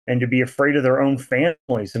and to be afraid of their own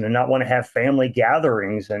families and to not want to have family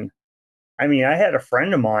gatherings. And I mean, I had a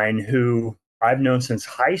friend of mine who I've known since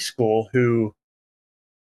high school who,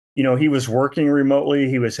 he was working remotely.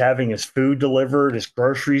 He was having his food delivered, his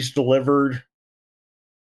groceries delivered.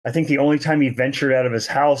 I think the only time he ventured out of his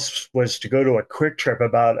house was to go to a Quick Trip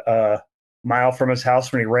about a mile from his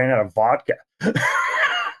house when he ran out of vodka.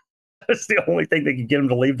 That's the only thing that could get him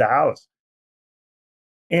to leave the house.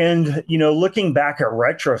 And, looking back at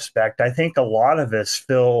retrospect, I think a lot of us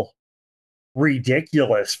feel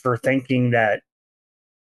ridiculous for thinking that,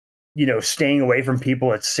 staying away from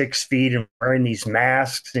people at 6 feet and wearing these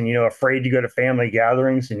masks and, afraid to go to family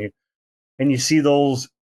gatherings. And you see those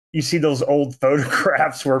old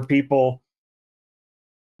photographs where people,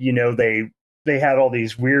 they had all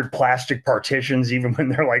these weird plastic partitions, even when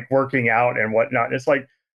they're like working out and whatnot. It's like,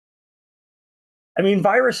 I mean,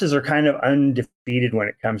 viruses are kind of undefeated when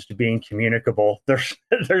it comes to being communicable. There's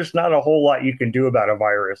not a whole lot you can do about a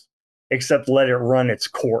virus except let it run its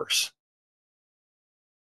course.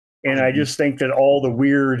 And I just think that all the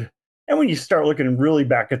weird, and when you start looking really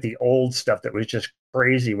back at the old stuff that was just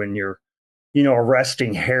crazy, when you're,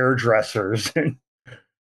 arresting hairdressers and,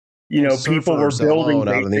 people were building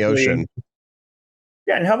out in the ocean.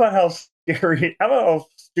 Yeah. And how about how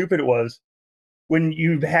stupid it was when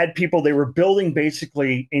you had people, they were building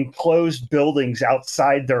basically enclosed buildings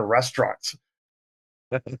outside their restaurants.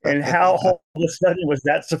 And how all of a sudden was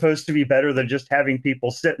that supposed to be better than just having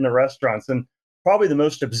people sit in the restaurants? And probably the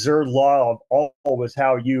most absurd law of all was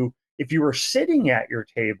how if you were sitting at your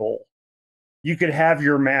table, you could have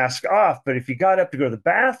your mask off. But if you got up to go to the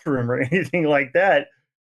bathroom or anything like that,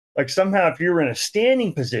 like somehow if you were in a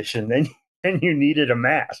standing position, then you needed a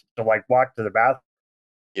mask to like walk to the bathroom.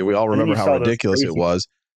 Yeah, we all remember how ridiculous it was.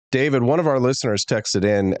 David, one of our listeners texted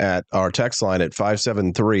in at our text line at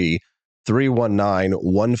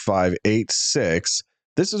 573-319-1586.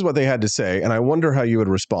 This is what they had to say, and I wonder how you would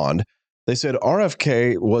respond. They said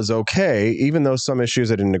RFK was okay, even though some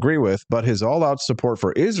issues I didn't agree with, but his all-out support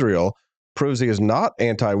for Israel proves he is not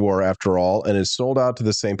anti-war after all and is sold out to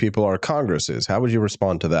the same people our Congress is. How would you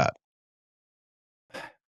respond to that?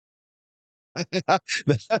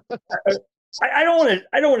 I don't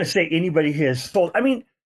want to say anybody has sold. I mean,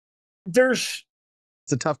 it's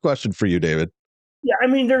a tough question for you, David. Yeah, I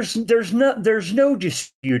mean, there's no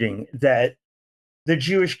disputing that the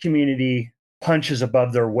Jewish community punches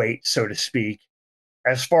above their weight, so to speak,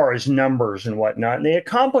 as far as numbers and whatnot. And they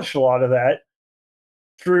accomplish a lot of that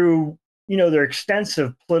through, their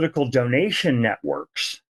extensive political donation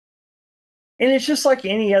networks. And it's just like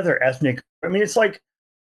any other ethnic. I mean, it's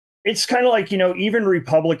kind of like, even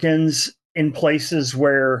Republicans in places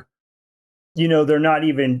where, they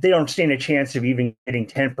don't stand a chance of even getting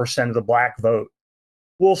 10% of the black vote,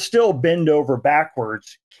 will still bend over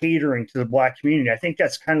backwards catering to the black community. I think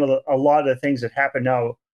that's kind of a lot of the things that happen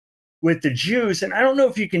now with the Jews. And I don't know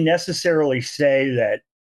if you can necessarily say that,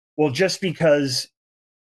 well, just because,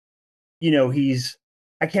 I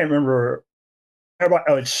can't remember,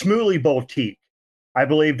 it's Shmuley Boltik. I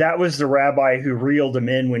believe that was the rabbi who reeled him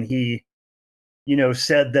in when he,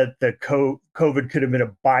 said that the COVID could have been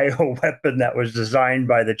a bioweapon that was designed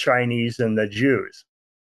by the Chinese and the Jews.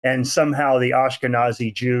 And somehow the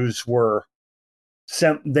Ashkenazi Jews weren't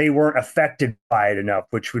affected by it enough,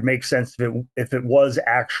 which would make sense if it was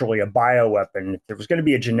actually a bioweapon. If there was going to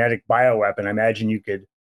be a genetic bioweapon, I imagine you could,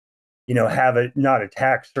 have it not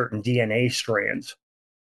attack certain DNA strands.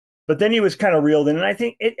 But then he was kind of reeled in, and I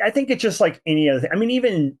think it's just like any other thing. I mean,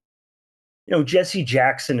 even Jesse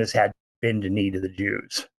Jackson has had to bend a knee to the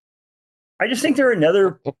Jews. I just think they're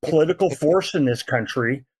another political force in this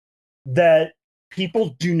country that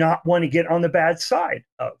people do not want to get on the bad side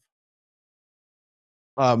of.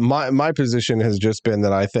 My position has just been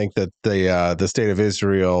that I think that the state of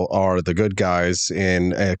Israel are the good guys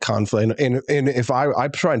in a conflict. And if I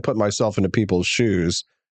try and put myself into people's shoes,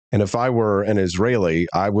 and if I were an Israeli,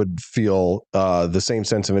 I would feel the same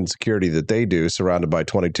sense of insecurity that they do, surrounded by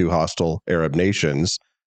 22 hostile Arab nations,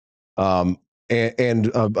 and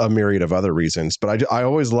a myriad of other reasons. But I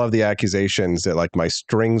always love the accusations that like my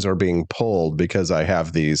strings are being pulled because I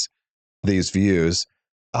have these views.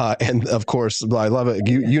 And of course, I love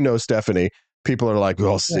it. Stephanie, people are like,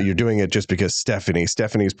 well, so you're doing it just because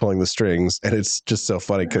Stephanie's pulling the strings. And it's just so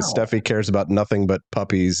funny because Stephanie cares about nothing but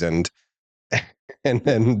puppies and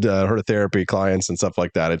her therapy clients and stuff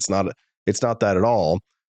like that. It's not that at all.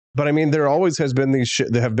 But I mean, there always has been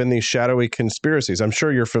there have been these shadowy conspiracies. I'm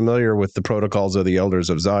sure you're familiar with the protocols of the Elders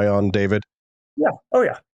of Zion, David. Yeah. Oh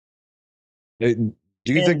yeah.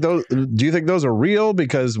 Do you think those are real?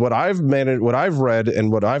 Because what I've read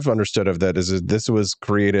and what I've understood of that is that this was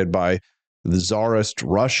created by the Tsarist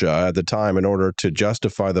Russia at the time in order to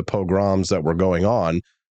justify the pogroms that were going on.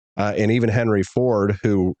 And even Henry Ford,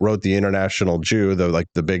 who wrote the International Jew,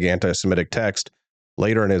 the big anti-Semitic text,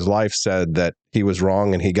 later in his life said that he was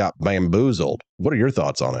wrong and he got bamboozled. What are your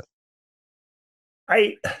thoughts on it?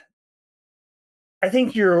 I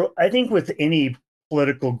think with any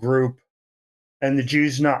political group, and the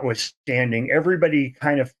Jews notwithstanding, everybody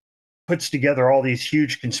kind of puts together all these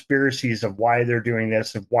huge conspiracies of why they're doing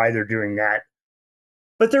this and why they're doing that.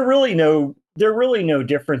 But they're really no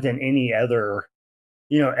different than any other,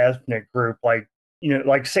 ethnic group. Like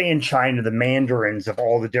say in China, the Mandarins of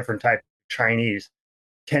all the different types of Chinese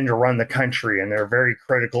tend to run the country, and they're very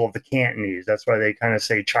critical of the Cantonese. That's why they kind of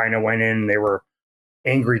say China went in and they were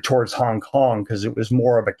angry towards Hong Kong because it was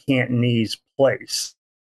more of a Cantonese place.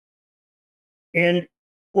 And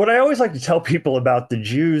what I always like to tell people about the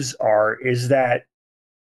Jews is that,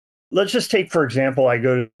 let's just take, for example, I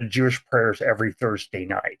go to Jewish prayers every Thursday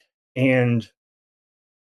night. And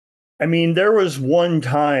I mean, there was one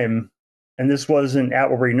time, and this wasn't at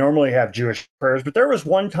where we normally have Jewish prayers, but there was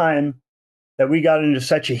one time that we got into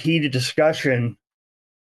such a heated discussion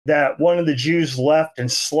that one of the Jews left and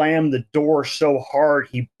slammed the door so hard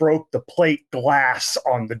he broke the plate glass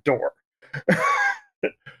on the door.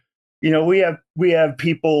 We have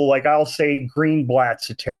people like, I'll say Greenblatt's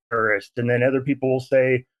a terrorist, and then other people will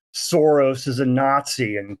say Soros is a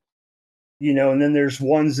Nazi, and then there's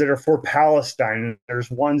ones that are for Palestine, and there's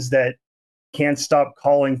ones that can't stop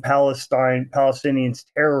calling Palestinians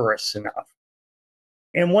terrorists enough.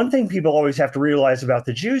 And one thing people always have to realize about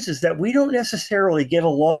the Jews is that we don't necessarily get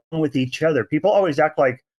along with each other. People always act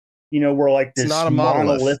like, we're like this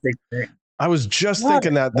monolithic thing. I was just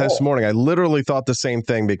thinking that this morning. I literally thought the same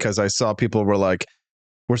thing because I saw people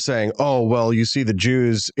were saying, oh, well, you see the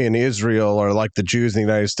Jews in Israel are like the Jews in the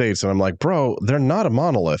United States. And I'm like, bro, they're not a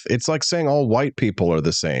monolith. It's like saying all white people are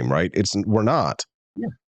the same, right? We're not. Yeah.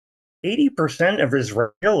 80% of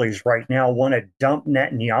Israelis right now want to dump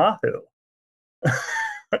Netanyahu.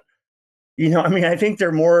 I think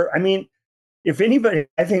they're more, if anybody,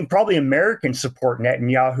 I think probably Americans support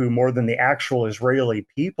Netanyahu more than the actual Israeli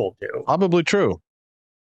people do. Probably true.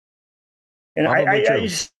 And I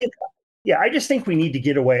just think we need to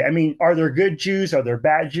get away. Are there good Jews? Are there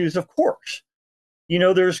bad Jews? Of course.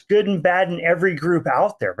 There's good and bad in every group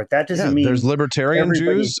out there, but that doesn't mean there's libertarian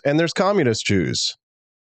Jews and there's communist Jews.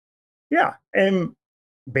 Yeah. And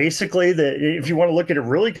basically, if you want to look at it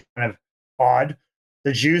really kind of odd,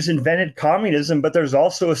 the Jews invented communism, but there's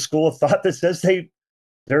also a school of thought that says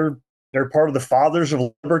they're part of the fathers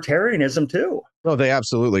of libertarianism too. No, they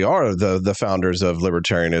absolutely are the founders of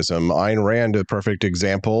libertarianism. Ayn Rand, a perfect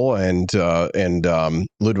example, and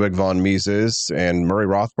Ludwig von Mises and Murray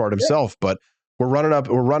Rothbard himself. Yeah. But we're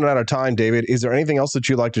running out of time, David. Is there anything else that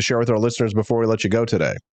you'd like to share with our listeners before we let you go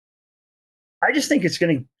today? I just think it's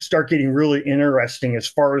going to start getting really interesting as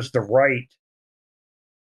far as the right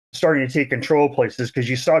starting to take control of places, because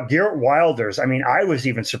you saw Geert Wilders. I mean, I was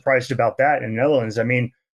even surprised about that in the Netherlands. I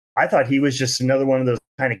mean, I thought he was just another one of those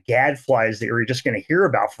kind of gadflies that you're just going to hear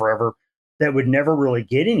about forever that would never really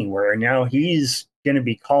get anywhere. And now he's going to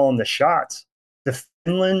be calling the shots. The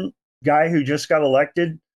Finland guy who just got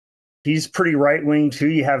elected, he's pretty right-wing too.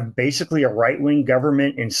 You have basically a right-wing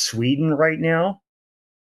government in Sweden right now.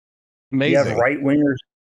 Amazing. You have right-wingers.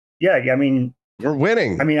 Yeah, I mean... We're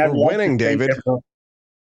winning. I mean, we're winning, David.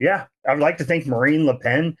 Yeah, I'd like to think Marine Le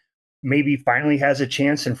Pen maybe finally has a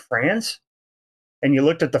chance in France. And you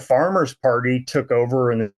looked at the Farmers' Party took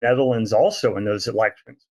over in the Netherlands also in those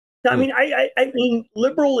elections. I mean, I mean,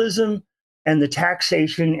 liberalism and the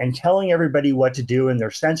taxation and telling everybody what to do and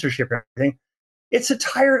their censorship and everything, it's a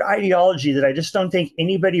tired ideology that I just don't think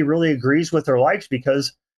anybody really agrees with or likes,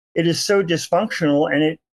 because it is so dysfunctional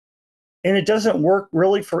and it doesn't work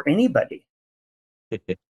really for anybody. So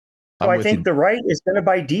I think the right is going to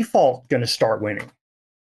by default going to start winning.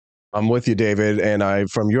 I'm with you, David. And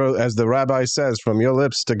as the rabbi says, from your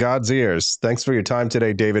lips to God's ears. Thanks for your time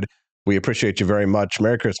today, David. We appreciate you very much.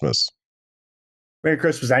 Merry Christmas. Merry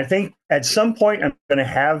Christmas. I think at some point I'm going to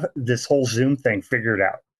have this whole Zoom thing figured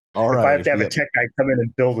out. All right. If I have to have a tech guy come in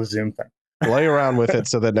and build a Zoom thing. Play around with it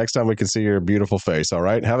so that next time we can see your beautiful face. All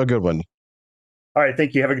right. Have a good one. All right.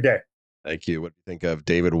 Thank you. Have a good day. Thank you. What do you think of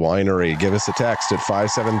David Whinery? Give us a text at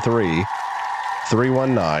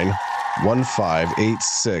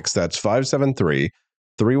 573-319-1586. That's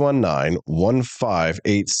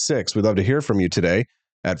 573-319-1586. We'd love to hear from you today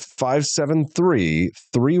at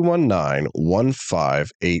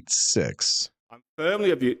 573-319-1586. I'm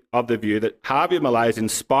firmly of the view that Javier Milei's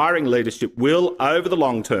inspiring leadership will, over the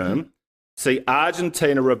long term, see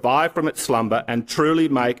Argentina revive from its slumber and truly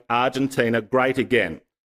make Argentina great again,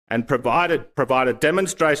 and provide a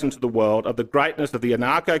demonstration to the world of the greatness of the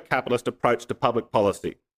anarcho-capitalist approach to public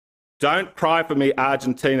policy. Don't cry for me,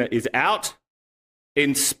 Argentina is out.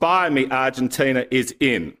 Inspire me, Argentina is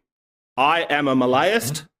in. I am a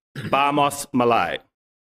Mileist. Vamos, Milei.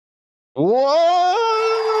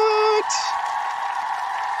 What?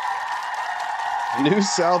 New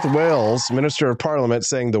South Wales Minister of Parliament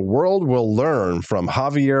saying the world will learn from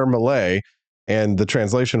Javier Milei. And the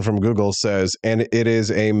translation from Google says, and it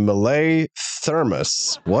is a Milei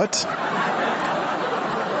thermos. What?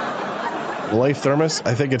 Milei thermos?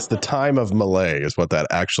 I think it's the time of Milei is what that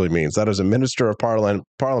actually means. That is a Minister of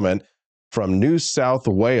Parliament from New South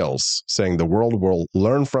Wales saying the world will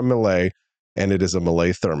learn from Milei, and it is a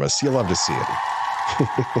Milei thermos. You'll love to see it.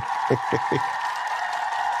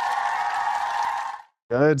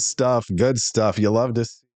 Good stuff. Good stuff. You love to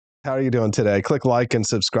see. How are you doing today? Click like and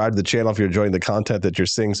subscribe to the channel if you're enjoying the content that you're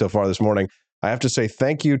seeing so far this morning. I have to say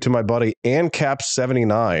thank you to my buddy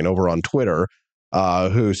AnCap79 over on Twitter,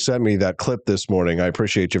 who sent me that clip this morning. I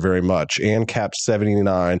appreciate you very much.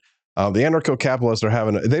 AnCap79. The anarcho-capitalists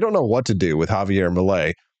they don't know what to do with Javier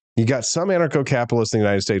Milei. You got some anarcho-capitalists in the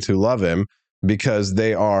United States who love him because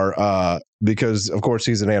because of course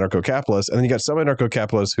he's an anarcho-capitalist. And then you got some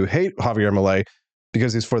anarcho-capitalists who hate Javier Milei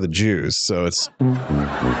because he's for the Jews. So it's what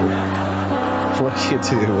do you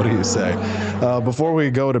do? What do you say? Before we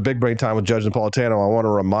go to Big Brain Time with Judge Napolitano, I want to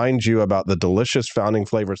remind you about the delicious Founding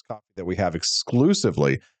Flavors coffee that we have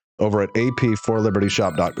exclusively over at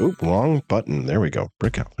ap4libertyshop.com. Oop, wrong button. There we go.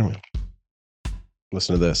 Brick out. There we go.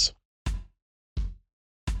 Listen to this.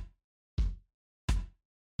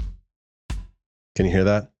 Can you hear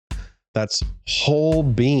that? That's whole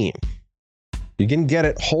bean. You can get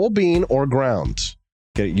it whole bean or ground.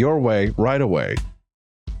 Get it your way right away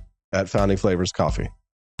at Founding Flavors Coffee.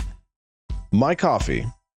 My coffee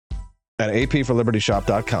at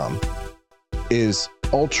ap4libertyshop.com is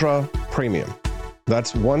ultra premium.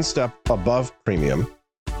 That's one step above premium.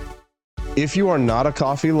 If you are not a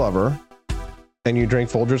coffee lover and you drink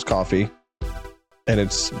Folgers coffee and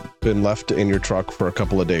it's been left in your truck for a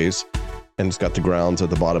couple of days and it's got the grounds at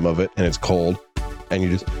the bottom of it and it's cold and you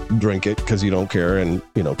just drink it because you don't care and,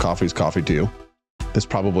 coffee's coffee too, this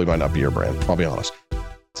probably might not be your brand. I'll be honest.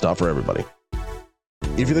 It's not for everybody.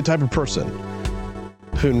 If you're the type of person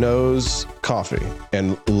who knows coffee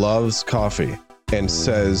and loves coffee and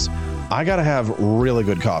says, I got to have really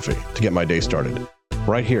good coffee to get my day started,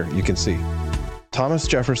 right here, you can see Thomas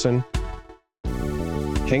Jefferson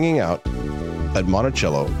hanging out at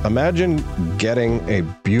Monticello. Imagine getting a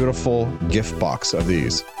beautiful gift box of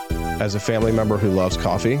these as a family member who loves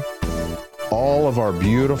coffee. All of our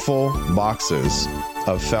beautiful boxes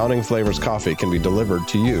of Founding Flavors coffee can be delivered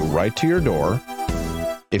to you right to your door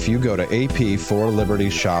if you go to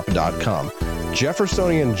ap4libertyshop.com.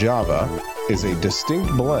 Jeffersonian Java is a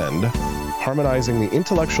distinct blend harmonizing the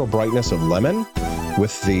intellectual brightness of lemon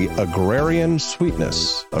with the agrarian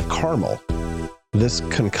sweetness of caramel. This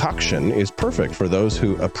concoction is perfect for those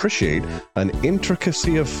who appreciate an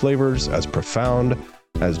intricacy of flavors as profound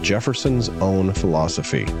as Jefferson's own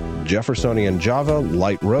philosophy. Jeffersonian Java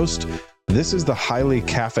Light Roast. This is the highly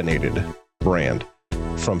caffeinated brand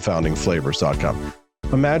from foundingflavors.com.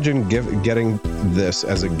 Imagine getting this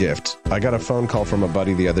as a gift. I got a phone call from a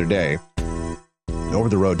buddy the other day,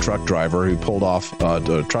 over-the-road truck driver who pulled off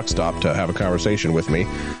a truck stop to have a conversation with me,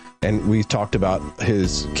 and we talked about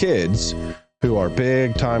his kids who are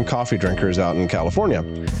big-time coffee drinkers out in California.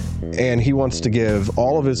 And he wants to give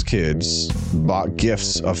all of his kids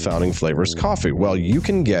gifts of Founding Flavors coffee. Well, you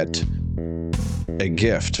can get a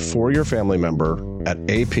gift for your family member at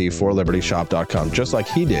ap4libertyshop.com, just like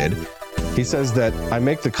he did. He says that I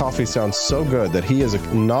make the coffee sound so good that he, as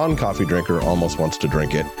a non-coffee drinker, almost wants to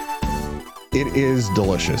drink it. It is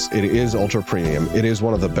delicious. It is ultra premium. It is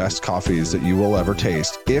one of the best coffees that you will ever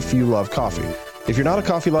taste if you love coffee. If you're not a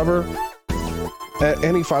coffee lover,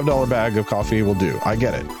 any $5 bag of coffee will do. I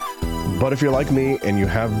get it. But if you're like me and you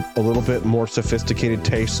have a little bit more sophisticated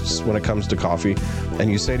tastes when it comes to coffee,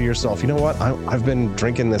 and you say to yourself, you know what, I've been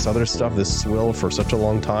drinking this other stuff, this swill, for such a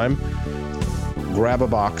long time, grab a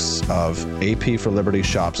box of AP for Liberty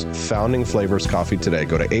Shop's Founding Flavors coffee today.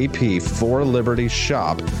 Go to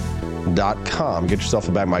ap4libertyshop.com. Get yourself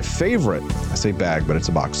a bag. My favorite, I say bag, but it's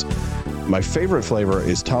a box. My favorite flavor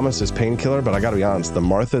is Thomas's Painkiller, but I got to be honest, the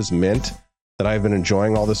Martha's Mint that I've been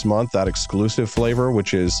enjoying all this month, that exclusive flavor,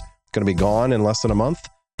 which is going to be gone in less than a month.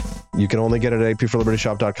 You can only get it at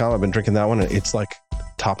ap4libertyshop.com. I've been drinking that one, and it's like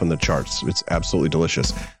topping the charts. It's absolutely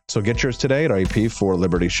delicious. So get yours today at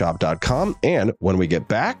ap4libertyshop.com. And when we get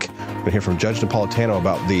back, we're going to hear from Judge Napolitano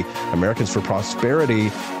about the Americans for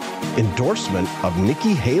Prosperity endorsement of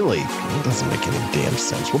Nikki Haley. It doesn't make any damn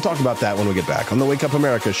sense. We'll talk about that when we get back on the Wake Up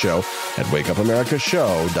America Show at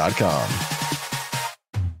wakeupAmericaShow.com.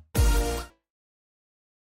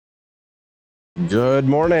 Good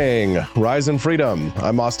morning, Rise and Freedom.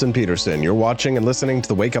 I'm Austin Peterson. You're watching and listening to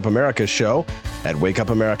the Wake Up America Show at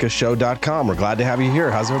wakeupAmericaShow.com. We're glad to have you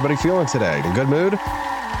here. How's everybody feeling today? In good mood?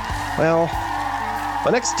 Well,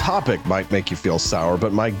 my next topic might make you feel sour,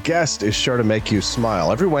 but my guest is sure to make you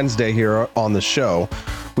smile. Every Wednesday here on the show,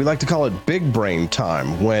 we like to call it Big Brain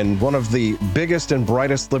Time, when one of the biggest and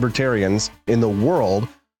brightest libertarians in the world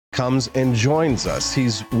comes and joins us.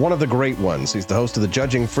 He's one of the great ones. He's the host of the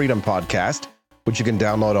Judging Freedom podcast, which you can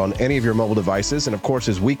download on any of your mobile devices. And of course,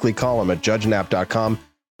 his weekly column at judgenap.com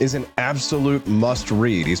is an absolute must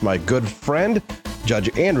read. He's my good friend,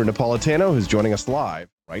 Judge Andrew Napolitano, who's joining us live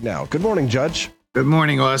right now. Good morning, Judge. Good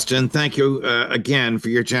morning, Austin. Thank you again for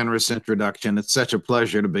your generous introduction. It's such a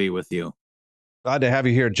pleasure to be with you. Glad to have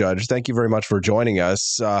you here, Judge. Thank you very much for joining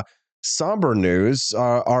us. Somber news.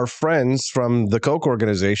 Our friends from the Koch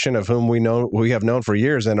organization, of whom we have known for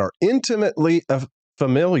years and are intimately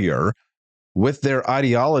familiar with their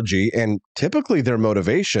ideology and typically their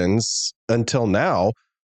motivations until now,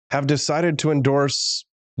 have decided to endorse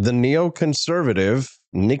the neoconservative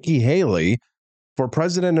Nikki Haley for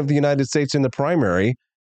president of the United States in the primary.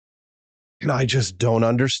 And I just don't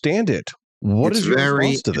understand it. What is your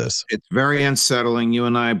response to this? It's very unsettling. You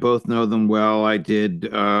and I both know them well. I did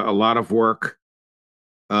a lot of work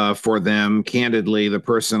for them. Candidly, the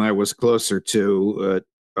person I was closer to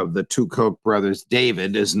of the two Koch brothers,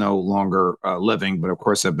 David, is no longer living, but of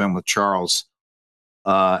course I've been with Charles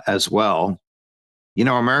as well. You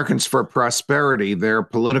know, Americans for Prosperity, their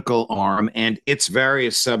political arm and its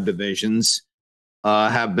various subdivisions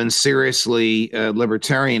have been seriously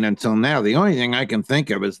libertarian until now. The only thing I can think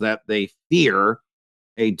of is that they fear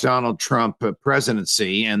a Donald Trump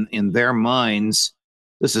presidency, and in their minds,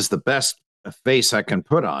 this is the best face I can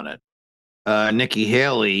put on it. Nikki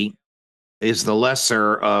Haley is the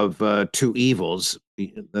lesser of two evils.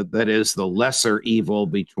 That is the lesser evil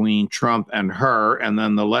between Trump and her, and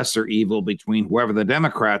then the lesser evil between whoever the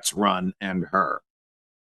Democrats run and her.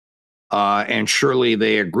 And surely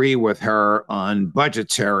they agree with her on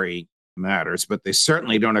budgetary matters, but they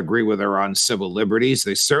certainly don't agree with her on civil liberties.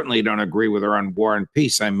 They certainly don't agree with her on war and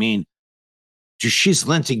peace. I mean, she's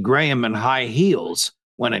Lindsey Graham in high heels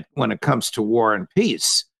when it comes to war and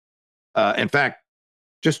peace. In fact,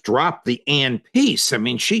 just dropped the and peace. I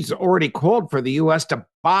mean, she's already called for the U.S. to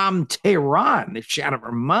bomb Tehran if she's out of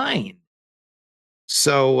her mind.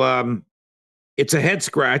 So it's a head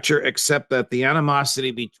scratcher, except that the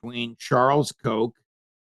animosity between Charles Koch,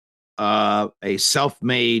 a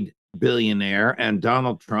self-made billionaire, and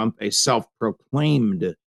Donald Trump, a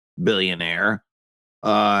self-proclaimed billionaire,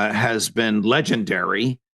 has been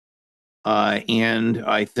legendary. And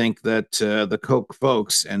I think that the Koch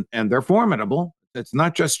folks, and they're formidable. It's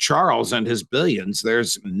not just Charles and his billions.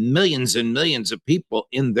 There's millions and millions of people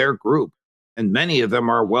in their group, and many of them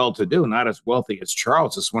are well-to-do, not as wealthy as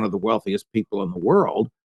Charles is one of the wealthiest people in the world,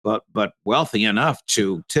 but wealthy enough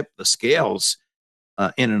to tip the scales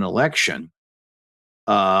in an election.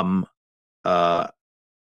 So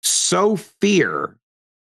fear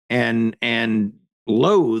and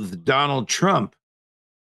loathe Donald Trump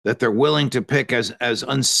that they're willing to pick as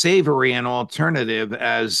unsavory an alternative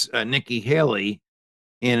as Nikki Haley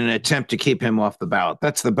in an attempt to keep him off the ballot.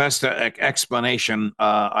 That's the best explanation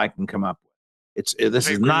I can come up with. This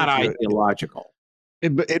is not ideological.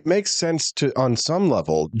 It makes sense on some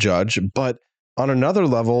level, Judge, but on another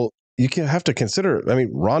level, you have to consider, I mean,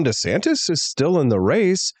 Ron DeSantis is still in the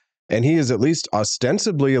race, and he is at least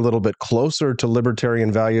ostensibly a little bit closer to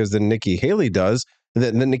libertarian values than Nikki Haley does.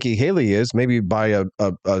 Than Nikki Haley is, maybe by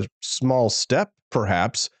a small step,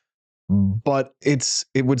 perhaps. But it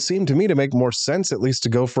would seem to me to make more sense, at least, to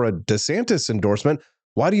go for a DeSantis endorsement.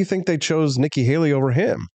 Why do you think they chose Nikki Haley over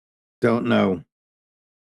him? Don't know.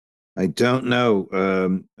 I don't know,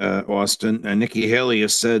 Austin. Nikki Haley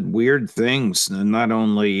has said weird things, not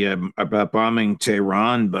only about bombing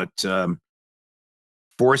Tehran, but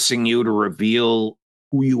forcing you to reveal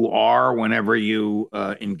who you are whenever you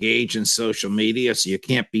engage in social media. So you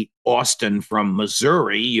can't be Austin from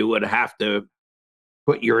Missouri. You would have to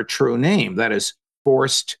put your true name. That is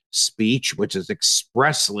forced speech, which is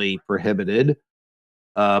expressly prohibited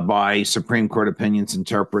by Supreme Court opinions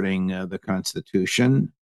interpreting the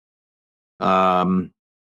Constitution.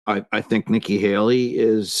 I think Nikki Haley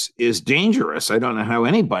is dangerous. I don't know how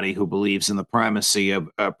anybody who believes in the primacy of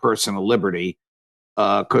personal liberty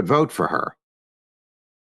could vote for her.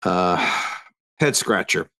 Head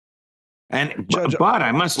scratcher. And Judge, but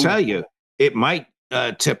I must tell you, it might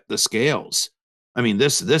tip the scales. I mean,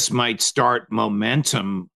 this might start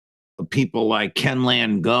momentum of people like Ken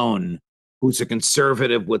Langone, who's a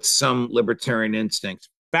conservative with some libertarian instincts,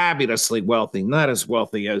 fabulously wealthy, not as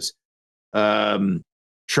wealthy as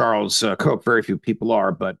Charles Koch. Very few people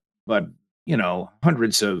are, but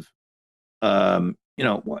hundreds of well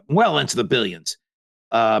into the billions.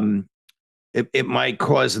 It might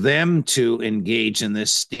cause them to engage in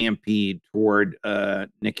this stampede toward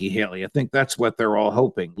Nikki Haley. I think that's what they're all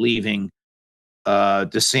hoping, leaving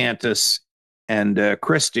DeSantis and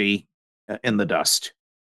Christie in the dust.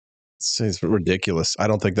 It's ridiculous. I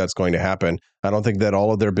don't think that's going to happen. I don't think that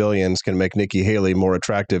all of their billions can make Nikki Haley more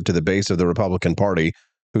attractive to the base of the Republican Party,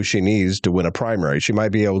 who she needs to win a primary. She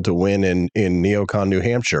might be able to win in neocon New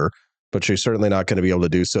Hampshire, but she's certainly not going to be able to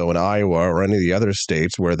do so in Iowa or any of the other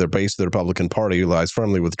states where the base of the Republican Party lies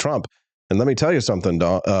firmly with Trump. And let me tell you something,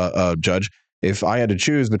 Judge. If I had to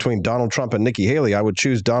choose between Donald Trump and Nikki Haley, I would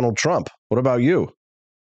choose Donald Trump. What about you?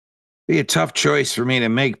 Be a tough choice for me to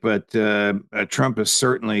make, but Trump is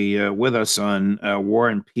certainly with us on war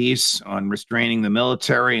and peace, on restraining the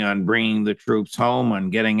military, on bringing the troops home, on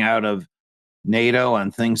getting out of NATO,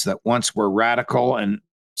 on things that once were radical and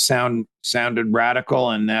sounded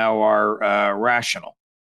radical and now are rational.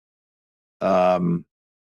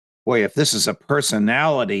 Boy, if this is a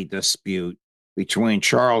personality dispute between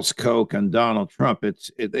Charles Koch and Donald Trump,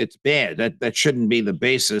 it's bad. That shouldn't be the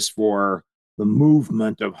basis for the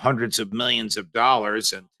movement of hundreds of millions of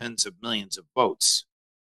dollars and tens of millions of votes.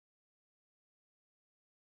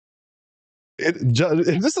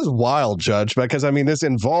 This is wild, Judge, because I mean, this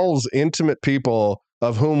involves intimate people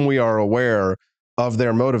of whom we are aware of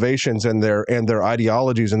their motivations and their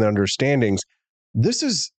ideologies and their understandings. This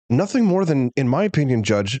is nothing more than, in my opinion,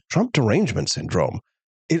 Judge, Trump derangement syndrome.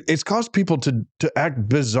 It's caused people to act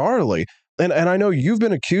bizarrely. And I know you've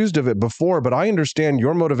been accused of it before, but I understand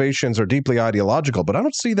your motivations are deeply ideological, but I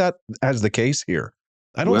don't see that as the case here.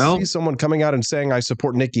 I don't see someone coming out and saying, I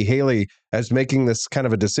support Nikki Haley as making this kind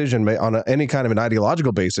of a decision on any kind of an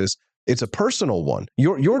ideological basis. It's a personal one.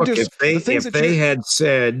 Look, if they had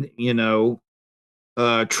said,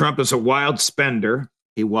 Trump is a wild spender,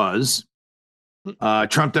 he was.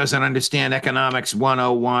 Trump doesn't understand economics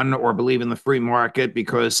 101 or believe in the free market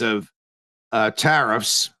because of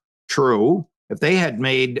tariffs. True. If they had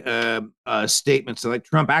made statements like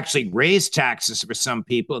Trump actually raised taxes for some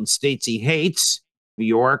people in states he hates, New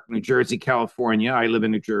York, New Jersey, California. I live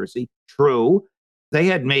in New Jersey. True. They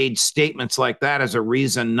had made statements like that as a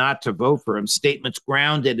reason not to vote for him, statements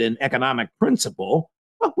grounded in economic principle.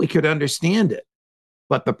 Well, we could understand it.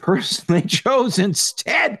 But the person they chose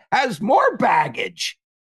instead has more baggage.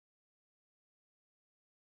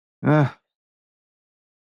 I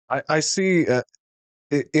see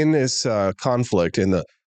in this conflict in the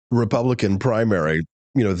Republican primary,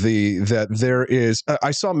 that there is.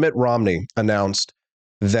 I saw Mitt Romney announced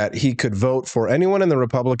that he could vote for anyone in the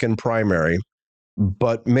Republican primary,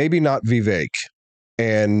 but maybe not Vivek,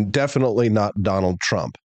 and definitely not Donald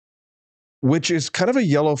Trump, which is kind of a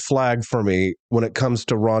yellow flag for me when it comes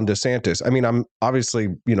to Ron DeSantis. I mean, I'm obviously,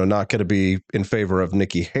 not going to be in favor of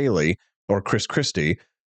Nikki Haley or Chris Christie,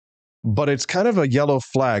 but it's kind of a yellow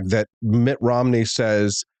flag that Mitt Romney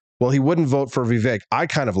says, well, he wouldn't vote for Vivek. I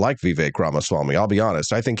kind of like Vivek Ramaswamy. I'll be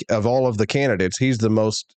honest. I think of all of the candidates, he's the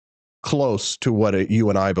most close to what you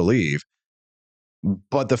and I believe.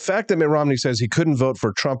 But the fact that Mitt Romney says he couldn't vote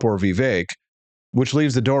for Trump or Vivek, which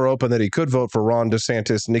leaves the door open that he could vote for Ron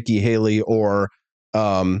DeSantis, Nikki Haley, or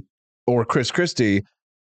Chris Christie,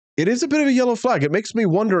 it is a bit of a yellow flag. It makes me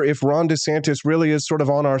wonder if Ron DeSantis really is sort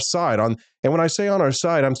of on our side. And when I say on our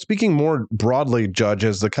side, I'm speaking more broadly, Judge,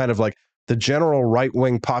 as the kind of like the general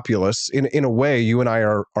right-wing populists. In a way, you and I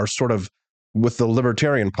are sort of with the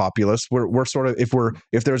libertarian populists. We're sort of,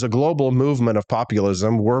 if there's a global movement of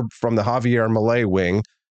populism, we're from the Javier Milei wing,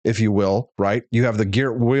 if you will, right? You have the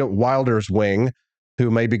Geert Wilders wing,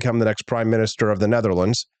 who may become the next prime minister of the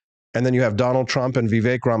Netherlands. And then you have Donald Trump and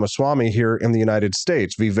Vivek Ramaswamy here in the United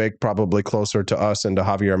States. Vivek probably closer to us and to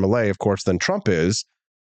Javier Milei, of course, than Trump is.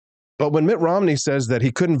 But when Mitt Romney says that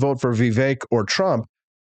he couldn't vote for Vivek or Trump,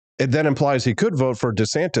 it then implies he could vote for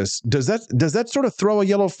DeSantis. Does that sort of throw a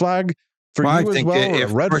yellow flag for you as well, or a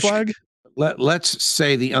red flag? Let's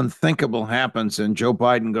say the unthinkable happens and Joe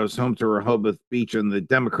Biden goes home to Rehoboth Beach and the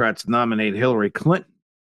Democrats nominate Hillary Clinton.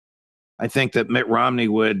 I think that Mitt Romney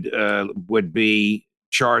would be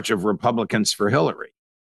charge of Republicans for Hillary.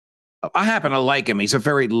 I happen to like him. He's a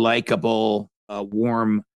very likable,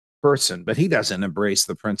 warm person, but he doesn't embrace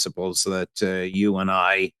the principles that you and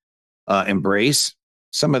I embrace.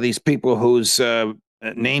 Some of these people whose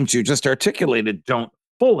names you just articulated don't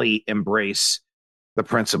fully embrace the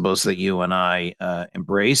principles that you and I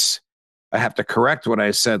embrace. I have to correct what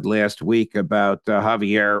I said last week about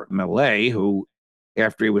Javier Milei, who,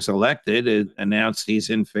 after he was elected, announced he's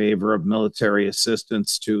in favor of military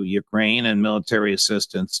assistance to Ukraine and military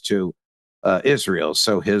assistance to Israel.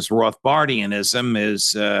 So his Rothbardianism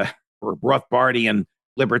is, or Rothbardian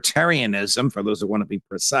libertarianism, for those who want to be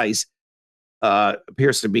precise,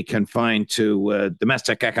 appears to be confined to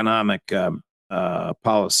domestic economic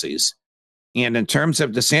policies. And in terms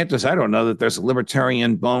of DeSantis, I don't know that there's a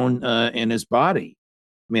libertarian bone in his body.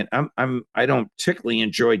 I mean, I don't particularly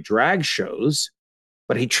enjoy drag shows,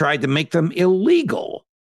 but he tried to make them illegal.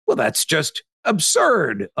 Well, that's just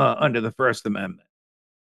absurd under the First Amendment.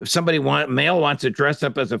 If male wants to dress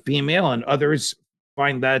up as a female and others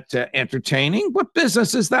find that entertaining, what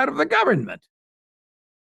business is that of the government?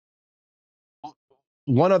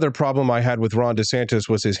 One other problem I had with Ron DeSantis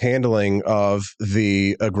was his handling of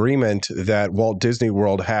the agreement that Walt Disney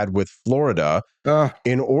World had with Florida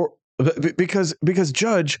because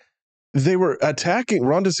Judge, they were attacking,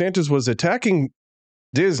 Ron DeSantis was attacking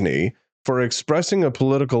Disney for expressing a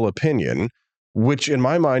political opinion, which in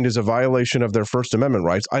my mind is a violation of their First Amendment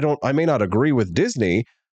rights. I may not agree with Disney,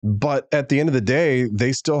 but at the end of the day,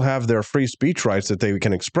 they still have their free speech rights that they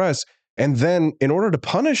can express. And then in order to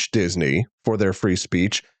punish Disney for their free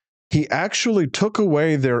speech, he actually took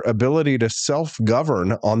away their ability to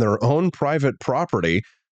self-govern on their own private property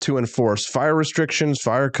to enforce fire restrictions,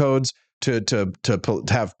 fire codes, to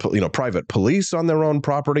have private police on their own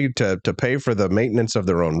property, to pay for the maintenance of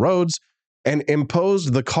their own roads, and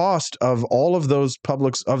imposed the cost of all of those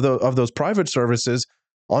those private services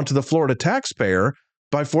onto the Florida taxpayer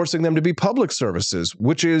by forcing them to be public services,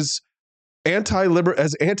 which is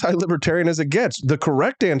anti-libertarian as it gets. The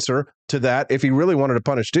correct answer to that, if he really wanted to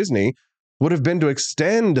punish Disney, would have been to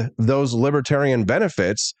extend those libertarian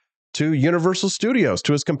benefits to Universal Studios,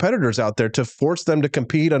 to his competitors out there, to force them to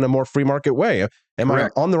compete in a more free market way. Am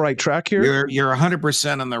Correct. I on the right track here? You're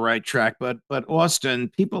 100% on the right track, but Austin,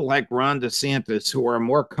 people like Ron DeSantis, who are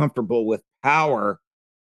more comfortable with power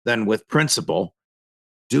than with principle,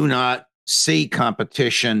 do not see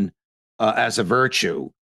competition as a virtue.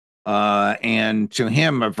 And to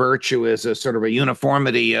him, a virtue is a sort of a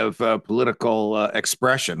uniformity of political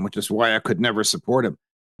expression, which is why I could never support him.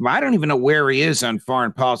 I don't even know where he is on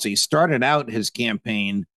foreign policy. He started out his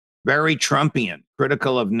campaign very Trumpian,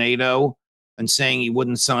 critical of NATO, and saying he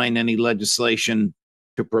wouldn't sign any legislation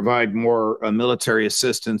to provide more military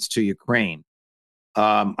assistance to Ukraine.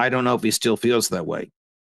 I don't know if he still feels that way.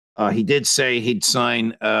 He did say he'd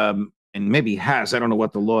sign, and maybe he has, I don't know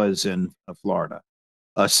what the law is in Florida,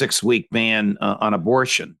 a 6-week ban on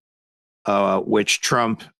abortion, which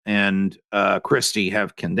Trump and Christie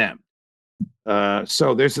have condemned.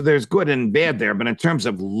 So there's good and bad there. But in terms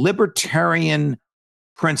of libertarian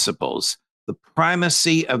principles, the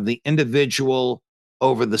primacy of the individual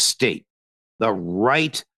over the state, the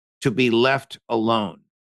right to be left alone,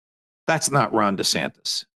 that's not Ron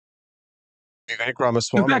DeSantis. Vivek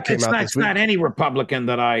Ramaswamy In fact, came out this it's week. not any Republican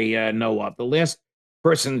that I know of. The last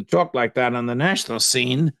person to talk like that on the national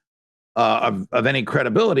scene of any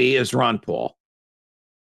credibility is Ron Paul.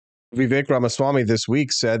 Vivek Ramaswamy this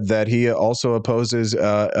week said that he also opposes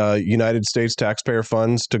United States taxpayer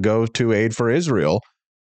funds to go to aid for Israel.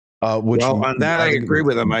 Well, on that, I agree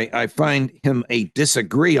with him. I find him a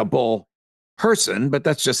disagreeable person, but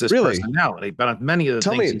that's just his personality. But on many of the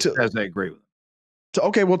things he says, I agree with him.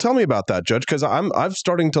 Okay, well, tell me about that, Judge, because I'm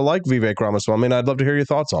starting to like Vivek Ramaswamy, and I'd love to hear your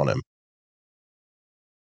thoughts on him.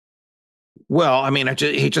 Well, I mean,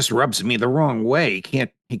 he just rubs me the wrong way.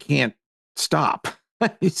 He can't stop.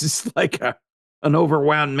 He's just like an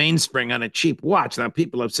overwound mainspring on a cheap watch. Now,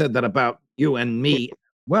 people have said that about you and me.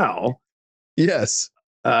 Well, yes.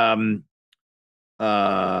 But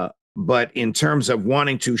in terms of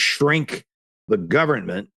wanting to shrink the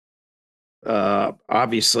government,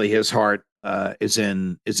 obviously his heart is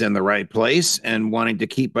in the right place, and wanting to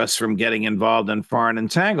keep us from getting involved in foreign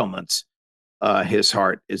entanglements, his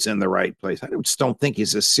heart is in the right place. I just don't think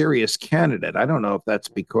he's a serious candidate. I don't know if that's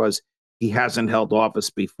because he hasn't held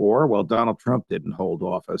office before. Well, Donald Trump didn't hold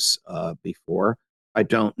office before. I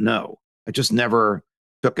don't know. I just never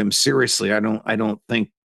took him seriously. I don't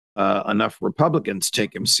think enough Republicans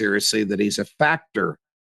take him seriously that he's a factor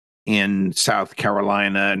in South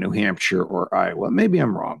Carolina, New Hampshire, or Iowa. Maybe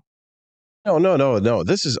I'm wrong. No.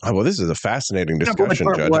 This is a fascinating discussion,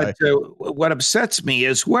 Judge. What upsets me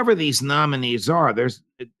is whoever these nominees are,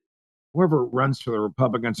 whoever runs for the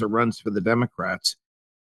Republicans or runs for the Democrats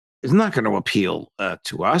is not going to appeal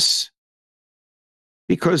to us,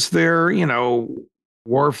 because they're,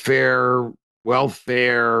 warfare,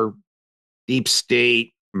 welfare, deep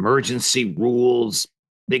state, emergency rules,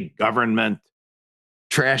 big government,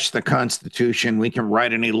 trash the Constitution. We can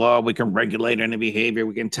write any law. We can regulate any behavior.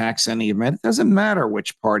 We can tax any event. It doesn't matter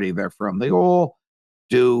which party they're from. They all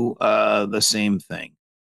do the same thing.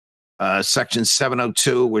 Section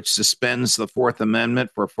 702, which suspends the Fourth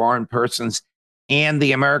Amendment for foreign persons and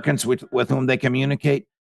the Americans with whom they communicate,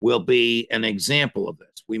 will be an example of this.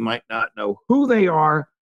 We might not know who they are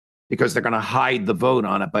because they're going to hide the vote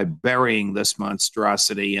on it by burying this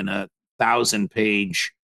monstrosity in a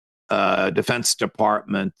 1,000-page Defense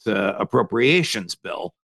Department appropriations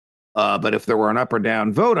bill. But if there were an up or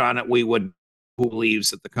down vote on it, we would who believes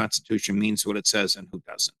that the Constitution means what it says and who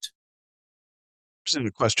doesn't. This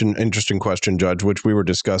is an interesting question, Judge, which we were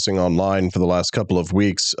discussing online for the last couple of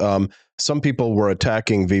weeks. Some people were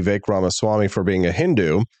attacking Vivek Ramaswamy for being a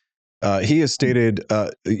Hindu. He has stated,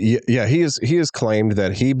 he has claimed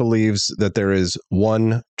that he believes that there is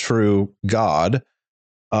one true God.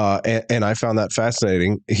 And I found that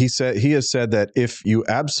fascinating. He has said that if you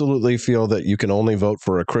absolutely feel that you can only vote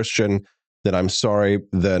for a Christian, then I'm sorry,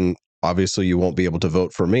 then obviously you won't be able to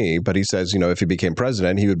vote for me. But he says, if he became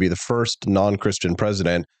president, he would be the first non-Christian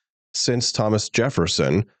president since Thomas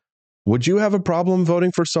Jefferson. Would you have a problem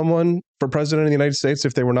voting for someone for president of the United States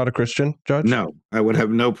if they were not a Christian, Judge? No, I would have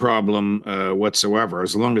no problem whatsoever,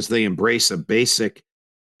 as long as they embrace a basic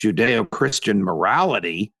Judeo-Christian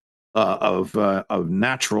morality of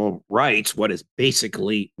natural rights, what is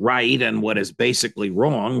basically right and what is basically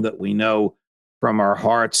wrong, that we know from our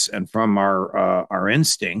hearts and from our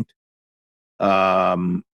instinct. I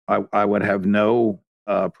would have no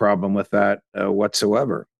problem with that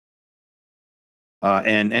whatsoever.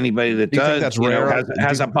 And anybody that does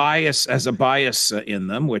has a bias in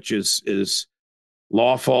them, which is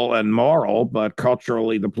lawful and moral, but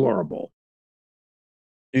culturally deplorable.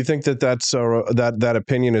 Do you think that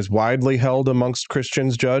opinion is widely held amongst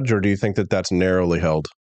Christians, Judge, or do you think that that's narrowly held?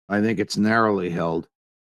 I think it's narrowly held.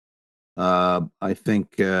 I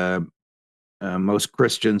think most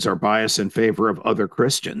Christians are biased in favor of other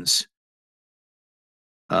Christians.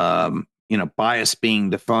 Bias being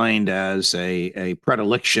defined as a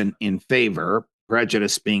predilection in favor,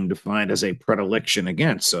 prejudice being defined as a predilection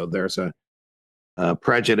against. So there's a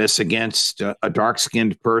prejudice against a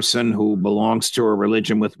dark-skinned person who belongs to a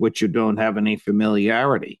religion with which you don't have any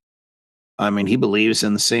familiarity. I mean, he believes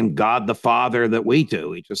in the same God the Father that we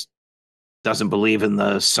do. He just doesn't believe in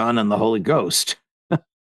the Son and the Holy Ghost.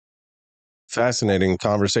 Fascinating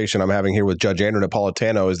conversation I'm having here with Judge Andrew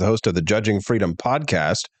Napolitano, is the host of the Judging Freedom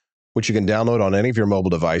podcast, which you can download on any of your mobile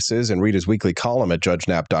devices and read his weekly column at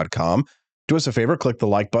judgenap.com. Do us a favor, click the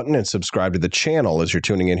like button and subscribe to the channel as you're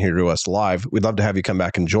tuning in here to us live. We'd love to have you come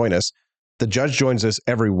back and join us. The judge joins us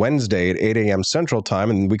every Wednesday at 8 a.m. Central Time,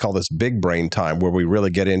 and we call this Big Brain Time, where we really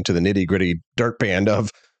get into the nitty-gritty dirt band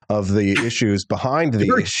of the issues behind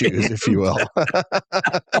the issues, if you will.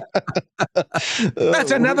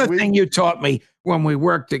 That's another thing you taught me when we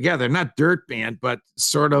worked together. Not dirt band, but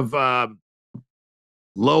sort of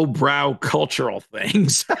lowbrow cultural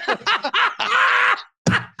things.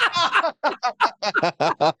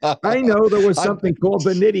 I know there was something called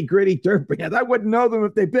the nitty-gritty dirt band. I wouldn't know them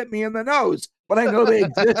if they bit me in the nose, but I know they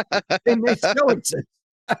exist, and they still exist.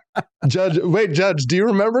 Judge, do you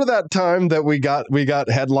remember that time that we got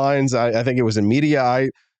headlines? I think it was in Media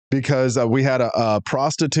because we had a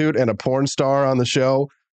prostitute and a porn star on the show.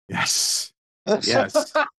 Yes.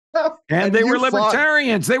 And they were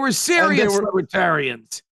libertarians. They were serious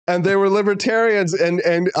libertarians. And they were libertarians.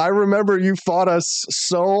 And I remember you fought us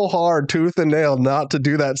so hard, tooth and nail, not to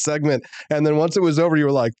do that segment. And then once it was over, you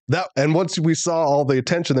were like, that. And once we saw all the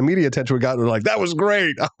attention, the media attention we got, we were like, that was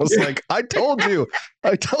great. I was like, I told you,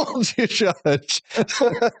 Judge.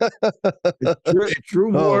 It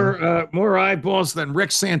drew more eyeballs than Rick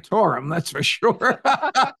Santorum, that's for sure.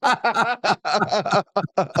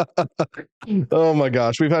 Oh my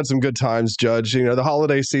gosh, we've had some good times, Judge. You know, the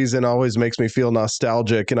holiday season always makes me feel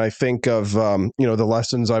nostalgic, and I think of the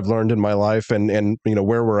lessons I've learned in my life, and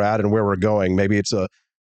where we're at and where we're going. Maybe it's a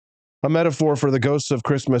metaphor for the ghosts of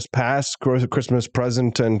Christmas past, Christmas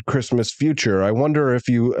present, and Christmas future. I wonder if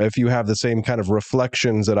you have the same kind of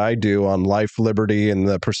reflections that I do on life, liberty, and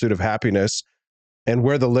the pursuit of happiness, and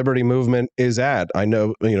where the liberty movement is at. I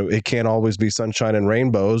know it can't always be sunshine and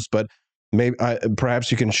rainbows, but perhaps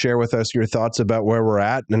you can share with us your thoughts about where we're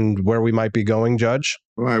at and where we might be going, Judge.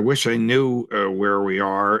 Well, I wish I knew where we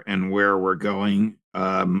are and where we're going.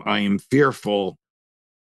 I am fearful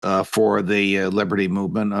for the liberty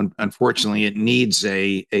movement. Unfortunately, it needs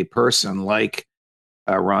a person like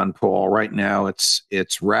Ron Paul. Right now, it's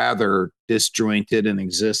rather disjointed and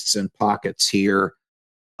exists in pockets here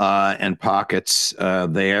and pockets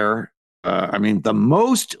there. I mean, the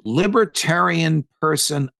most libertarian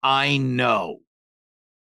person I know,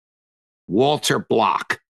 Walter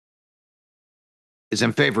Block, is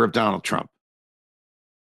in favor of Donald Trump.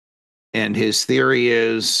 And his theory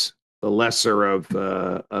is the lesser of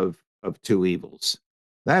two evils.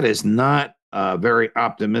 That is not very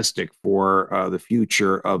optimistic for the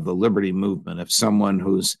future of the liberty movement. If someone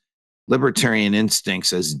whose libertarian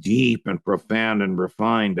instincts as deep and profound and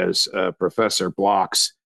refined as Professor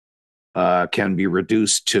Block's can be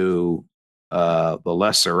reduced to the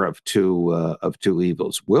lesser of two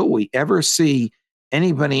evils. Will we ever see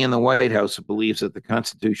anybody in the White House who believes that the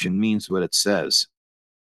Constitution means what it says?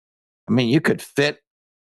 I mean, you could fit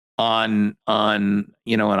on in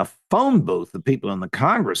a phone booth the people in the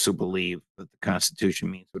Congress who believe that the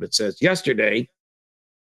Constitution means what it says. Yesterday,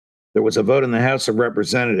 there was a vote in the House of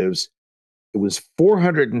Representatives. It was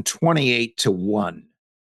 428-1.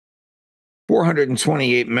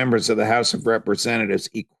 428 members of the House of Representatives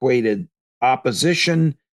equated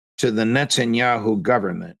opposition to the Netanyahu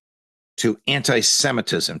government to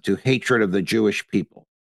anti-Semitism, to hatred of the Jewish people.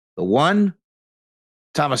 The one,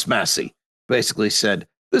 Thomas Massie, basically said,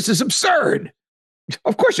 this is absurd.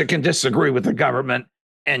 Of course you can disagree with the government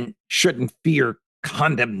and shouldn't fear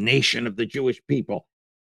condemnation of the Jewish people.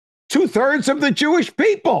 2/3 of the Jewish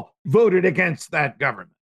people voted against that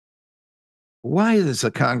government. Why does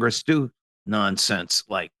the Congress do nonsense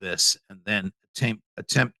like this and then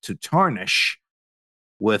attempt to tarnish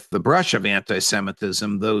with the brush of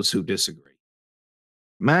anti-Semitism those who disagree?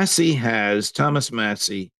 Thomas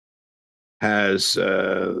Massie has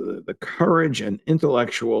the courage and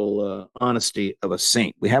intellectual honesty of a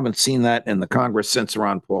saint. We haven't seen that in the Congress since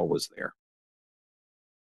Ron Paul was there.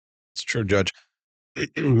 It's true, Judge.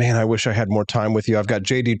 Man, I wish I had more time with you. I've got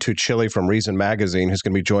J.D. Tuccille from Reason Magazine who's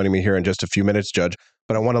going to be joining me here in just a few minutes, Judge.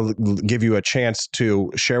 But I want to give you a chance to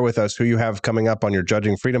share with us who you have coming up on your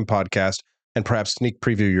Judging Freedom podcast and perhaps sneak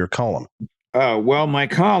preview your column. Well, my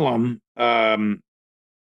column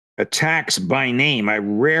attacks by name. I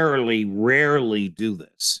rarely do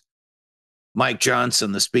this. Mike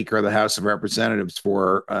Johnson, the Speaker of the House of Representatives,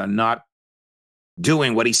 for not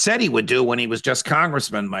doing what he said he would do when he was just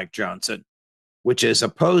Congressman Mike Johnson, which is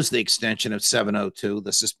oppose the extension of 702,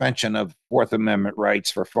 the suspension of Fourth Amendment rights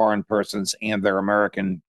for foreign persons and their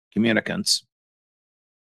American communicants.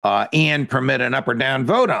 and permit an up or down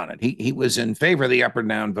vote on it. He was in favor of the up or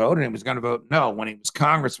down vote, and he was going to vote no when he was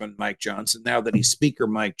Congressman Mike Johnson. Now that he's Speaker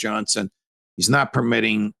Mike Johnson, he's not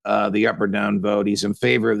permitting the up or down vote. He's in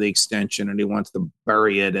favor of the extension, and he wants to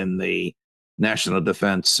bury it in the National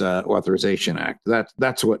Defense Authorization Act.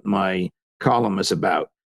 That's what my column is about.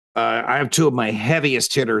 I have two of my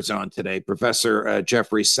heaviest hitters on today, Professor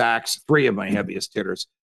Jeffrey Sachs, three of my heaviest hitters.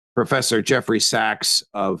 Professor Jeffrey Sachs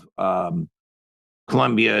of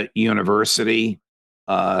Columbia University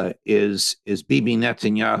is Bibi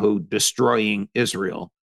Netanyahu destroying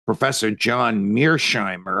Israel? Professor John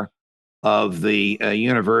Mearsheimer of the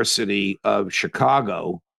University of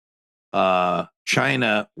Chicago,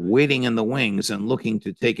 China waiting in the wings and looking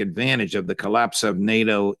to take advantage of the collapse of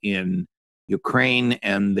NATO in Ukraine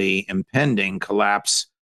and the impending collapse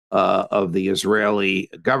of the Israeli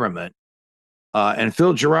government. And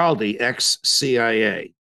Phil Giraldi,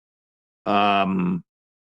 ex-CIA,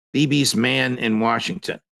 Bibi's man in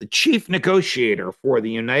Washington, the chief negotiator for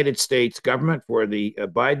the United States government, for the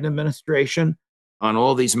Biden administration on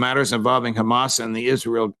all these matters involving Hamas and the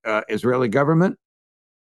Israeli government,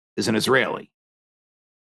 is an Israeli.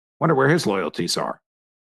 Wonder where his loyalties are.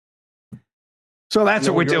 So that's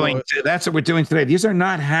what we're doing. That's what we're doing today. These are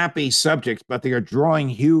not happy subjects, but they are drawing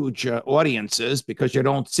huge audiences because you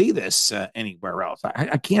don't see this anywhere else.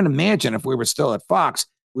 I can't imagine if we were still at Fox,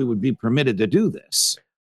 we would be permitted to do this.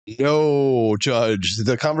 No, Judge.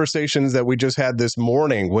 The conversations that we just had this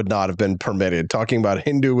morning would not have been permitted. Talking about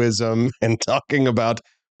Hinduism and talking about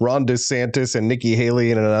Ron DeSantis and Nikki Haley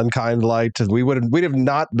in an unkind light. We'd have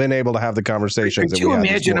not been able to have the conversations. Could you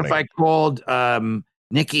imagine if I called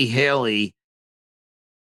Nikki Haley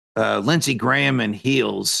Lindsey Graham in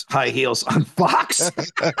high heels on Fox?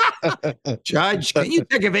 Judge, can you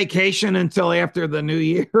take a vacation until after the new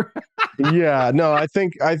year? Yeah, no, I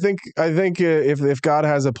think if God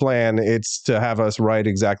has a plan, it's to have us right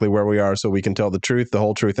exactly where we are so we can tell the truth, the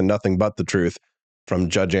whole truth, and nothing but the truth. From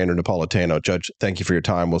Judge Andrew Napolitano. Judge, thank you for your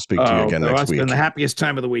time. We'll speak to you again next week. It's been the happiest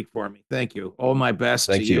time of the week for me. Thank you. All my best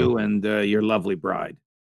to you and your lovely bride.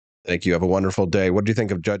 Thank you. Have a wonderful day. What do you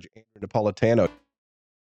think of Judge Andrew Napolitano?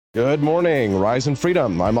 Good morning. Rise and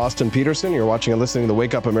freedom. I'm Austin Peterson. You're watching and listening to the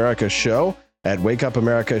Wake Up America show at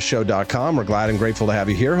wakeupAmericaShow.com. We're glad and grateful to have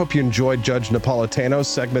you here. Hope you enjoyed Judge Napolitano's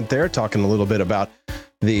segment there, talking a little bit about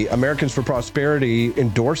the Americans for Prosperity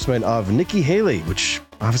endorsement of Nikki Haley, which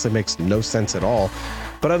obviously makes no sense at all.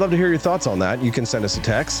 But I'd love to hear your thoughts on that. You can send us a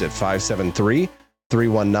text at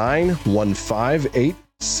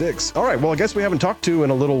 573-319-1586. All right, well, I guess we haven't talked to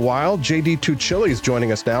in a little while. JD Tuccille is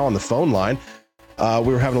joining us now on the phone line.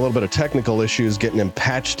 We were having a little bit of technical issues getting him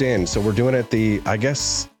patched in. So we're doing it I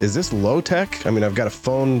guess, is this low tech? I mean, I've got a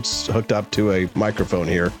phone hooked up to a microphone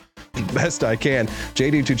here. Best I can.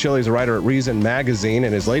 JD Tuccille is a writer at Reason Magazine,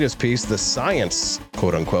 and his latest piece, The Science,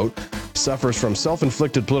 quote unquote, suffers from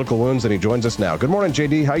self-inflicted political wounds, and he joins us now. Good morning,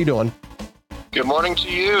 JD. How you doing? Good morning to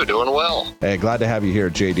you. Doing well. Hey, glad to have you here,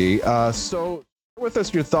 JD. So share with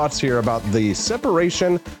us your thoughts here about the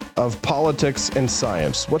separation of politics and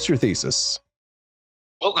science. What's your thesis?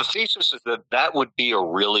 Well, the thesis is that would be a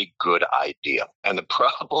really good idea. And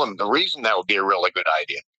the reason that would be a really good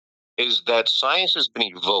idea is that science has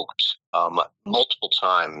been evoked multiple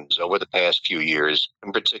times over the past few years,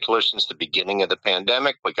 in particular since the beginning of the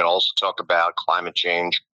pandemic. We could also talk about climate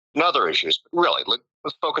change and other issues. But really,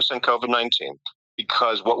 let's focus on COVID-19,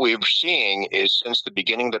 because what we're seeing is, since the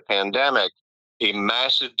beginning of the pandemic, a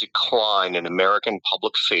massive decline in American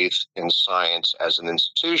public faith in science as an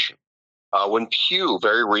institution. When Pew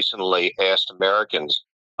very recently asked Americans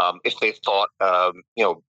if they thought,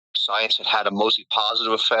 science had a mostly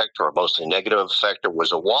positive effect or a mostly negative effect or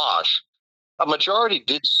was a wash, a majority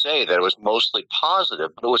did say that it was mostly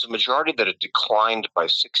positive, but it was a majority that it declined by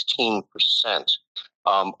 16% since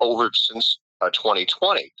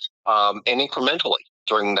 2020 and incrementally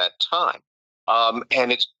during that time.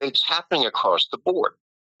 And it's happening across the board.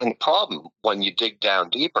 And the problem, when you dig down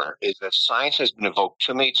deeper, is that science has been evoked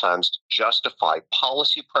too many times to justify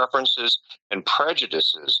policy preferences and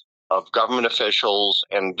prejudices of government officials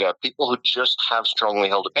and people who just have strongly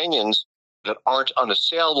held opinions that aren't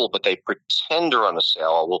unassailable, but they pretend are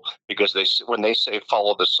unassailable because when they say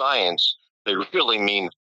follow the science, they really mean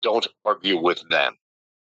don't argue with them.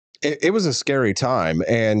 It was a scary time,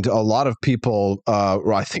 and a lot of people,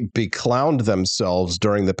 I think, beclowned themselves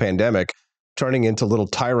during the pandemic, turning into little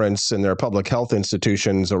tyrants in their public health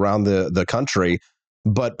institutions around the country.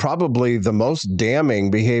 But probably the most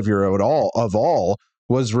damning behavior of all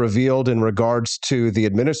was revealed in regards to the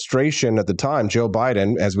administration at the time, Joe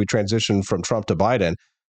Biden, as we transitioned from Trump to Biden.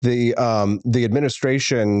 the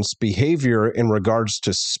administration's behavior in regards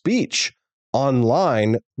to speech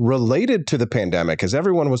online related to the pandemic, as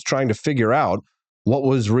everyone was trying to figure out what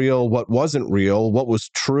was real, what wasn't real, what was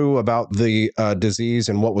true about the disease,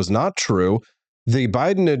 and what was not true. The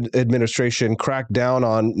Biden administration cracked down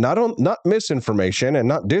on not misinformation and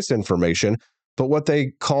not disinformation, but what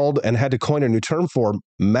they called and had to coin a new term for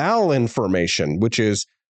malinformation, which is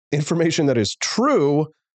information that is true,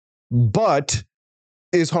 but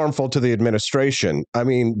is harmful to the administration. I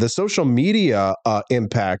mean, the social media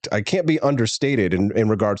impact, I can't be understated in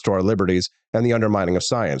regards to our liberties and the undermining of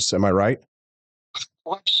science. Am I right?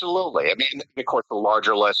 Well, absolutely. I mean, of course, the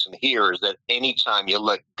larger lesson here is that anytime you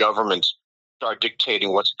let governments start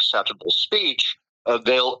dictating what's acceptable speech,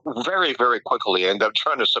 they'll very, very quickly end up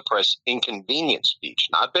trying to suppress inconvenient speech,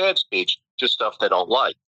 not bad speech, just stuff they don't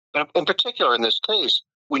like. And in particular, in this case,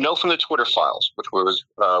 we know from the Twitter files, which was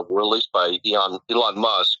released by Elon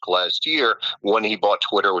Musk last year when he bought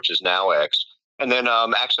Twitter, which is now X, and then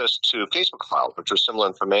access to Facebook files, which was similar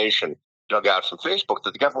information dug out from Facebook,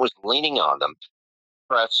 that the government was leaning on them.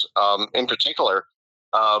 Press, in particular,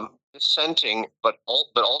 dissenting, but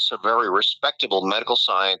also very respectable medical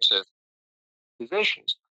scientists,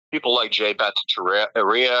 physicians, people like J.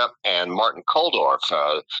 Bhattacharya and Martin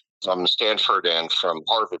Kulldorff from Stanford and from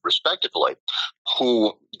Harvard, respectively,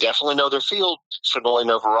 who definitely know their field, certainly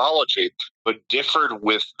know virology, but differed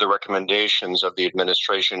with the recommendations of the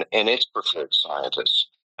administration and its preferred scientists.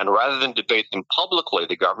 And rather than debate them publicly,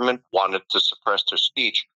 the government wanted to suppress their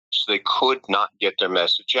speech so they could not get their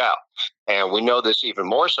message out. And we know this even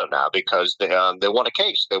more so now because they won a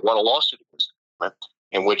case. They won a lawsuit against them,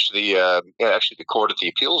 in which actually the court at the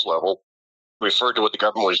appeals level referred to what the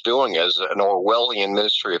government was doing as an Orwellian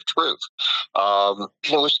ministry of truth.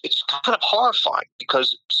 It's kind of horrifying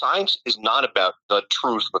because science is not about the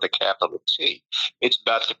truth with a capital T. It's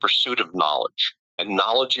about the pursuit of knowledge. And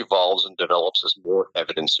knowledge evolves and develops as more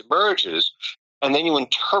evidence emerges. And then you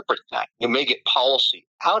interpret that. You may get policy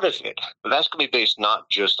out of it, but that's going to be based not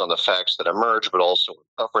just on the facts that emerge, but also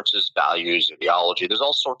preferences, values, ideology. There's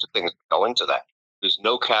all sorts of things that go into that. There's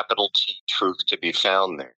no capital T truth to be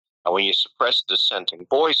found there. And when you suppress dissenting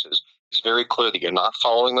voices, it's very clear that you're not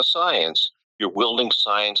following the science. You're wielding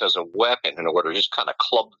science as a weapon in order to just kind of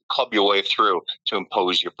club your way through to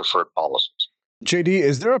impose your preferred policies. JD,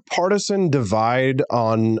 is there a partisan divide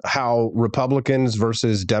on how Republicans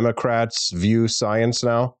versus Democrats view science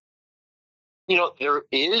now? There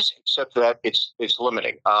is, except that it's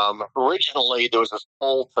limiting. Originally, there was this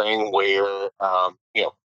whole thing where,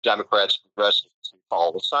 Democrats, progressives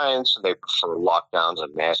follow the science, and they prefer lockdowns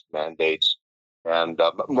and mask mandates and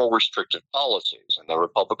more restrictive policies. And the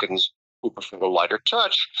Republicans, who prefer the lighter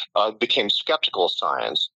touch, became skeptical of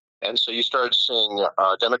science. And so you started seeing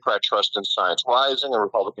Democrat trust in science rising and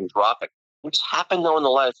Republican dropping. What's happened, though, in the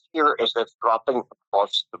last year is that's dropping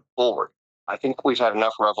across the board. I think we've had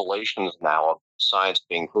enough revelations now of science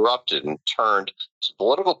being corrupted and turned to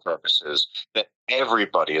political purposes that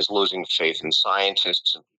everybody is losing faith in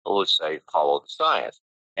scientists and people who say follow the science.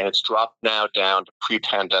 And it's dropped now down to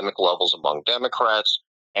pre-pandemic levels among Democrats.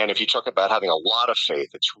 And if you talk about having a lot of faith,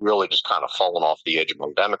 it's really just kind of fallen off the edge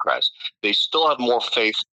among Democrats. They still have more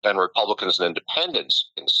faith than Republicans and independents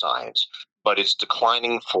in science, but it's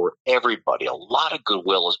declining for everybody. A lot of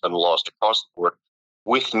goodwill has been lost across the board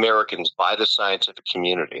with Americans by the scientific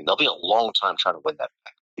community. And they'll be a long time trying to win that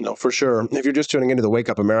back. No, for sure. If you're just tuning into the Wake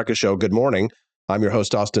Up America show, good morning. I'm your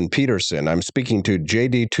host, Austin Peterson. I'm speaking to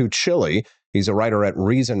JD Tuccille. He's a writer at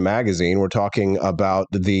Reason Magazine. We're talking about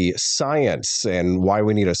the science and why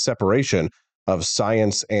we need a separation of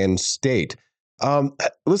science and state.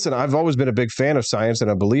 Listen, I've always been a big fan of science and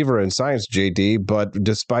a believer in science, JD, but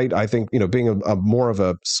despite, I think, being a more of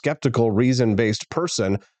a skeptical, reason-based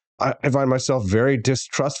person, I find myself very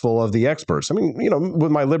distrustful of the experts. I mean,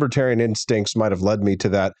 with my libertarian instincts might have led me to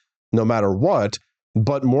that no matter what.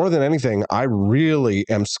 But more than anything, I really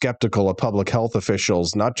am skeptical of public health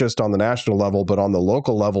officials, not just on the national level, but on the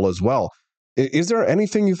local level as well. Is there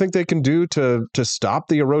anything you think they can do to stop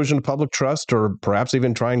the erosion of public trust, or perhaps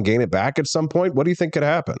even try and gain it back at some point? What do you think could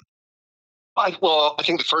happen? I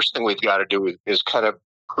think the first thing we've got to do is kind of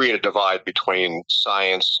create a divide between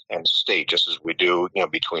science and state, just as we do,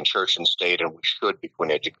 between church and state, and we should between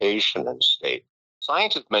education and state.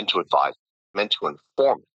 Science is meant to advise, meant to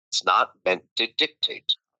inform. It's not meant to dictate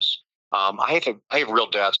to us. I have real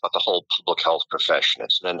doubts about the whole public health profession.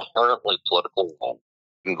 It's an inherently political role.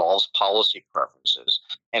 It involves policy preferences,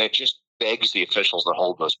 and it just begs the officials that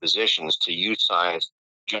hold those positions to use science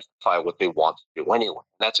to justify what they want to do anyway.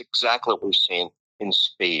 And that's exactly what we've seen in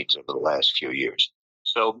spades over the last few years.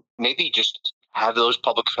 So maybe just have those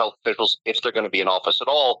public health officials, if they're going to be in office at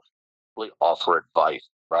all, really offer advice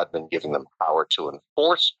rather than giving them power to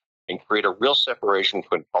enforce, and create a real separation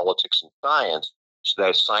between politics and science so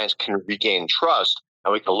that science can regain trust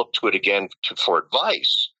and we can look to it again for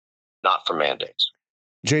advice, not for mandates.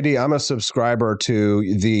 JD, I'm a subscriber to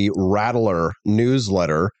the Rattler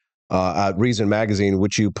newsletter at Reason Magazine,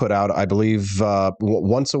 which you put out, I believe,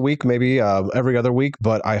 once a week, maybe every other week.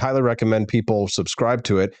 But I highly recommend people subscribe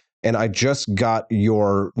to it. And I just got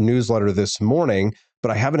your newsletter this morning,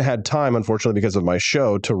 but I haven't had time, unfortunately, because of my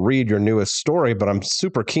show, to read your newest story. But I'm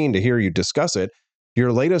super keen to hear you discuss it.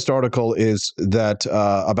 Your latest article is that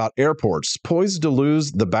about airports poised to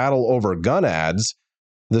lose the battle over gun ads.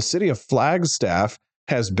 The city of Flagstaff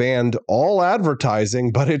has banned all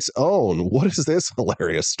advertising but its own. What is this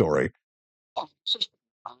hilarious story? This is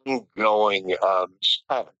ongoing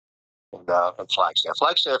pattern in Flagstaff.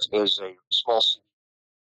 Flagstaff is a small city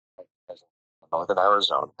in northern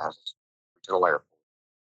Arizona, has a regional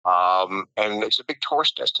airport, and it's a big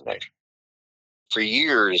tourist destination. For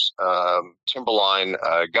years, Timberline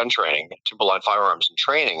gun training, Timberline firearms and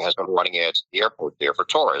training has been running ads at the airport there for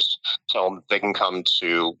tourists, so they can come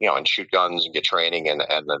to and shoot guns and get training and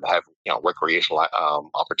then have recreational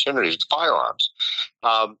opportunities with firearms.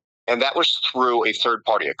 And that was through a third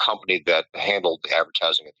party, a company that handled the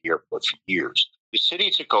advertising at the airport for years. The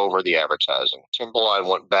city took over the advertising. Timberline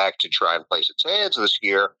went back to try and place its ads this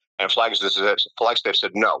year, and Flagstaff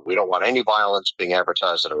said, no, we don't want any violence being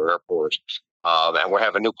advertised at our airport. And we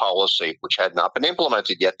have a new policy which had not been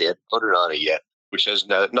implemented yet. They hadn't put it on it yet, which says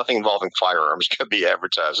nothing involving firearms can be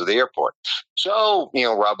advertised at the airport. So,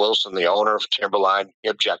 Rob Wilson, the owner of Timberline,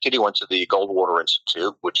 objected. He went to the Goldwater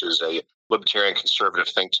Institute, which is a libertarian conservative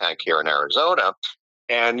think tank here in Arizona.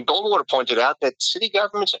 And Goldwater pointed out that city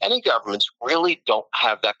governments, any governments, really don't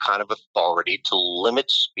have that kind of authority to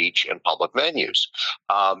limit speech in public venues.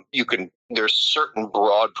 There's certain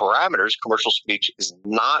broad parameters. Commercial speech is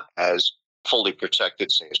not as fully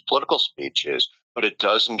protected, say, as political speech is, but it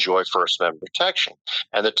does enjoy First Amendment protection.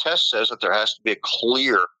 And the test says that there has to be a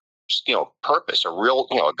clear, purpose, a real,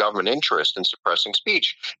 a government interest in suppressing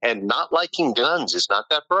speech. And not liking guns is not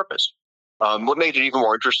that purpose. What made it even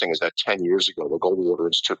more interesting is that 10 years ago, the Goldwater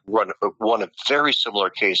Institute won a very similar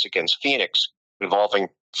case against Phoenix involving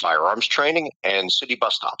firearms training and city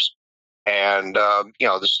bus stops. And,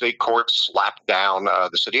 the state court slapped down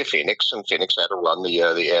the city of Phoenix, and Phoenix had to run the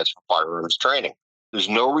ads for firearms training. There's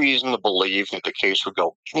no reason to believe that the case would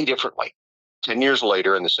go any differently 10 years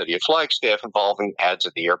later in the city of Flagstaff involving ads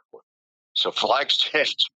at the airport. So Flagstaff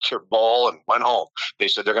took their ball and went home. They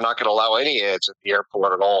said they're not going to allow any ads at the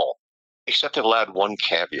airport at all, except they've allowed one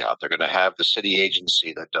caveat. They're going to have the city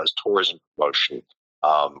agency that does tourism promotion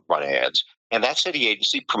run ads. And that city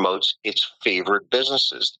agency promotes its favorite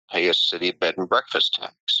businesses, pay a city bed and breakfast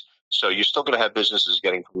tax. So you're still going to have businesses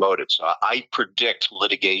getting promoted. So I predict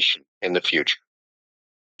litigation in the future.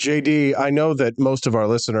 JD, I know that most of our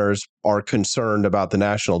listeners are concerned about the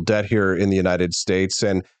national debt here in the United States,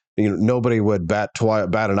 and nobody would bat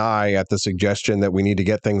an eye at the suggestion that we need to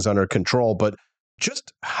get things under control. But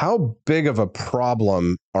just how big of a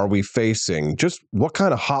problem are we facing? Just what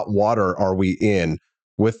kind of hot water are we in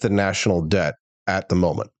with the national debt at the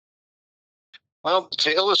moment? Well,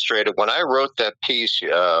 to illustrate it, when I wrote that piece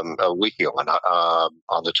a week ago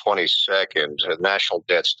on the 22nd, the national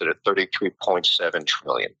debt stood at $33.7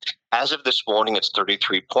 trillion. As of this morning, it's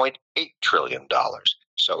 $33.8 trillion.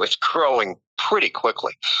 So it's growing pretty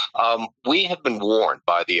quickly. We have been warned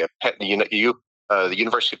by the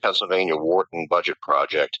University of Pennsylvania Wharton Budget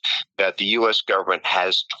Project that the U.S. government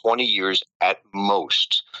has 20 years at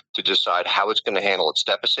most to decide how it's going to handle its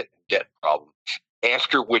deficit and debt problem,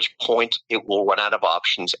 after which point it will run out of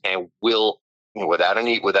options and will, without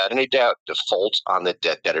any doubt, default on the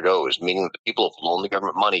debt that it owes, meaning that the people who loan the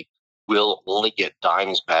government money will only get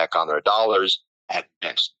dimes back on their dollars at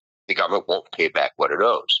best. The government won't pay back what it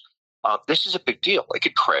owes. This is a big deal. It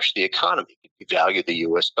could crash the economy. It could devalue the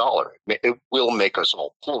U.S. dollar. It will make us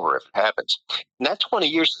all poorer if it happens. And that 20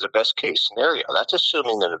 years is the best case scenario. That's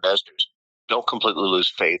assuming that investors don't completely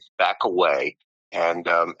lose faith, back away, and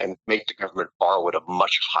make the government borrow at a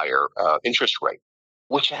much higher interest rate,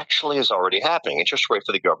 which actually is already happening. Interest rate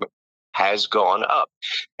for the government has gone up.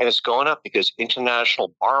 And it's gone up because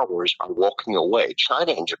international borrowers are walking away.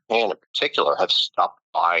 China and Japan in particular have stopped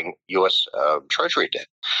buying U.S. Treasury debt.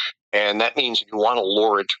 And that means if you want to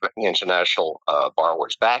lure international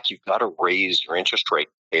borrowers back, you've got to raise your interest rate,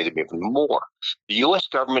 pay them even more. The U.S.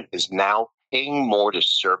 government is now paying more to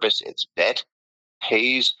service its debt,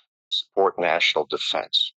 pays to support national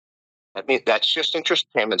defense. I mean, that's just interest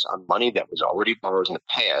payments on money that was already borrowed in the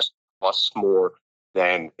past, costs more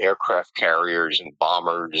than aircraft carriers and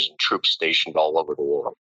bombers and troops stationed all over the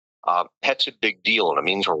world. That's a big deal, and it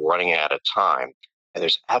means we're running out of time. And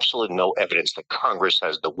there's absolutely no evidence that Congress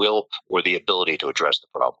has the will or the ability to address the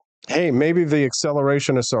problem. Hey, maybe the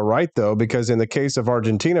accelerationists are right, though, because in the case of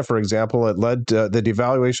Argentina, for example, it led to the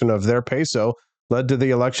devaluation of their peso led to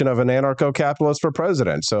the election of an anarcho-capitalist for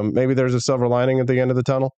president. So maybe there's a silver lining at the end of the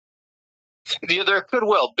tunnel. Yeah, there could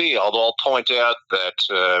well be, although I'll point out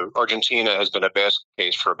that Argentina has been a basket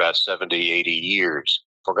case for about 70, 80 years.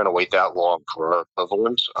 If we're going to wait that long for our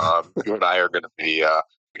equivalent, you and I are going to be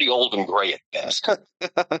pretty old and gray at best.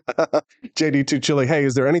 JD Tuccille, hey,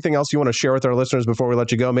 is there anything else you want to share with our listeners before we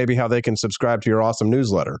let you go? Maybe how they can subscribe to your awesome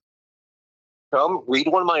newsletter. Come read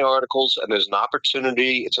one of my articles, and there's an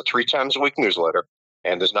opportunity. It's a 3 times a week newsletter,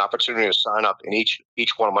 and there's an opportunity to sign up in each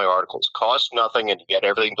one of my articles. Costs nothing, and you get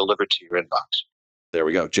everything delivered to your inbox. There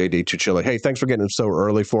we go. JD Tuccille. Hey, thanks for getting so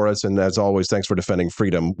early for us. And as always, thanks for defending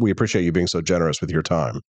freedom. We appreciate you being so generous with your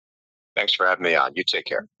time. Thanks for having me on. You take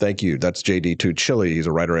care. Thank you. That's JD Tuccille. He's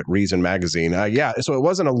a writer at Reason Magazine. Yeah, so it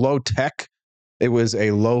wasn't a low tech. It was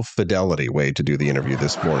a low fidelity way to do the interview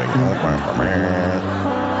this morning.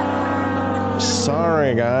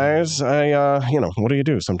 Sorry, guys. What do you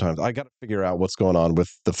do sometimes? I got to figure out what's going on with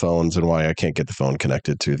the phones and why I can't get the phone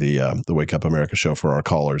connected to the Wake Up America show for our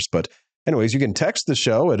callers. But anyways, you can text the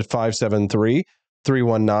show at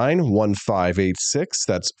 573-319-1586.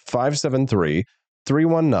 That's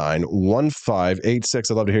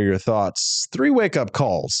 573-319-1586. I'd love to hear your thoughts. 3 wake-up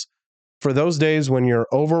calls for those days when you're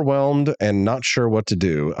overwhelmed and not sure what to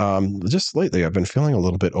do. Just lately, I've been feeling a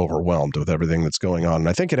little bit overwhelmed with everything that's going on. And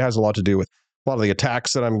I think it has a lot to do with a lot of the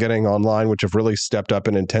attacks that I'm getting online, which have really stepped up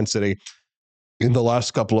in intensity in the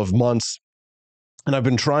last couple of months. And I've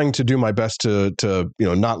been trying to do my best to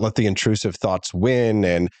not let the intrusive thoughts win.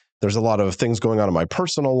 And there's a lot of things going on in my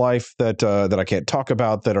personal life that I can't talk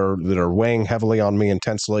about that are weighing heavily on me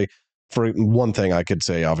intensely. For one thing, I could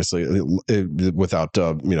say, obviously, without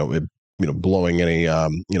blowing any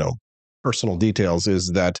personal details,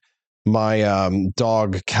 is that my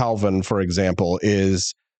dog Calvin, for example,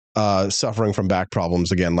 is suffering from back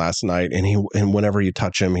problems again last night, and whenever you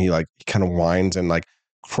touch him, he kind of whines and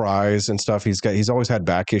cries and stuff. He's always had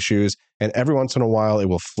back issues, and every once in a while it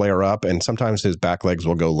will flare up, and sometimes his back legs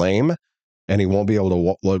will go lame, and he won't be able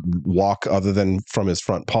to walk other than from his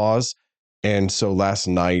front paws. And so last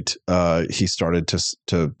night he started to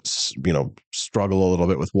struggle a little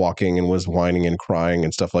bit with walking and was whining and crying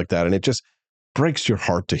and stuff like that, and it just breaks your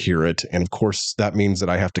heart to hear it. And of course that means that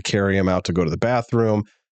I have to carry him out to go to the bathroom,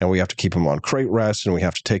 and we have to keep him on crate rest, and we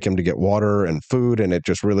have to take him to get water and food, and it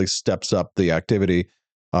just really steps up the activity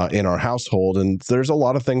in our household. And there's a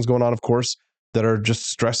lot of things going on, of course, that are just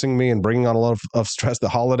stressing me and bringing on a lot of stress. The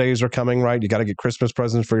holidays are coming, right? You got to get Christmas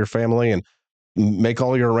presents for your family and make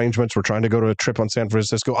all your arrangements. We're trying to go to a trip on San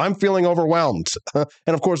Francisco. I'm feeling overwhelmed. And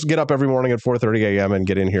of course, get up every morning at 4:30 a.m. and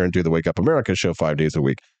get in here and do the Wake Up America show 5 days a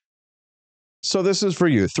week. So this is for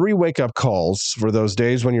you. 3 wake-up calls for those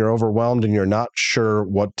days when you're overwhelmed and you're not sure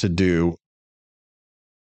what to do.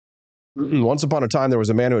 Once upon a time, there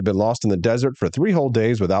was a man who had been lost in the desert for 3 whole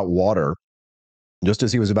days without water. Just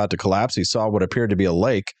as he was about to collapse, he saw what appeared to be a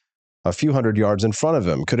lake a few hundred yards in front of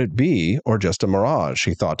him. Could it be, or just a mirage,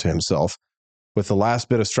 he thought to himself. With the last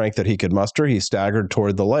bit of strength that he could muster, he staggered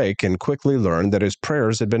toward the lake and quickly learned that his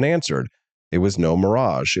prayers had been answered. It was no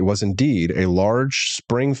mirage. It was indeed a large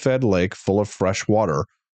spring-fed lake full of fresh water,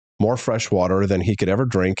 more fresh water than he could ever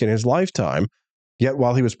drink in his lifetime. Yet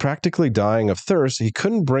while he was practically dying of thirst, he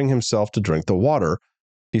couldn't bring himself to drink the water.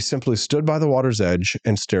 He simply stood by the water's edge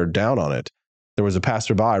and stared down on it. There was a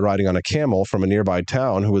passerby riding on a camel from a nearby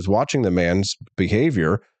town who was watching the man's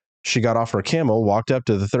behavior. She got off her camel, walked up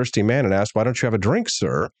to the thirsty man and asked, "Why don't you have a drink,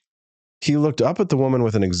 sir?" He looked up at the woman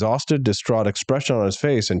with an exhausted, distraught expression on his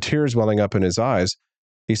face and tears welling up in his eyes.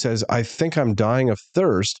 He says, "I think I'm dying of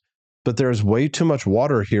thirst, but there's way too much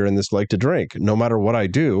water here in this lake to drink. No matter what I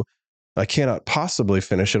do, I cannot possibly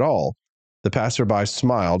finish it all." The passerby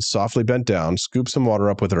smiled, softly bent down, scooped some water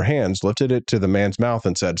up with her hands, lifted it to the man's mouth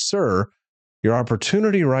and said, "Sir, your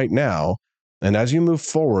opportunity right now, and as you move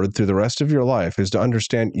forward through the rest of your life, is to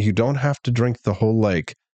understand you don't have to drink the whole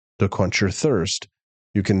lake to quench your thirst.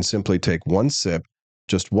 You can simply take one sip,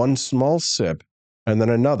 just one small sip, and then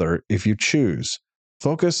another if you choose.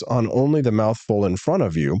 Focus on only the mouthful in front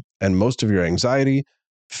of you, and most of your anxiety,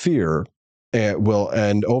 fear,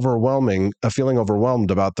 feeling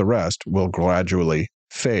overwhelmed about the rest will gradually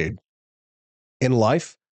fade." In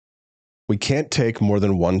life, we can't take more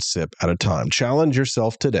than one sip at a time. Challenge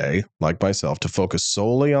yourself today, like myself, to focus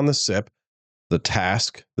solely on the sip, the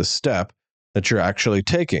task, the step, that you're actually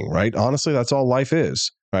taking, right? Honestly, that's all life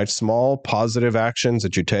is, right? Small positive actions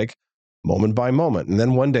that you take moment by moment. And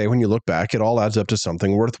then one day when you look back, it all adds up to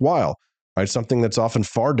something worthwhile, right? Something that's often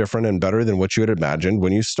far different and better than what you had imagined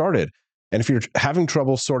when you started. And if you're having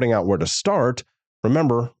trouble sorting out where to start,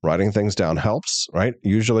 remember, writing things down helps, right?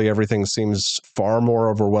 Usually everything seems far more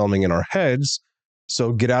overwhelming in our heads.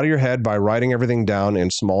 So get out of your head by writing everything down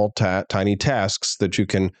in small, tiny tasks that you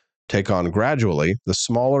can take on gradually. The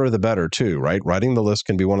smaller, the better too, right? Writing the list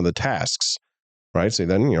can be one of the tasks, right? So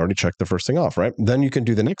then you already checked the first thing off, right? Then you can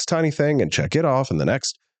do the next tiny thing and check it off and the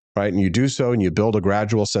next, right? And you do so and you build a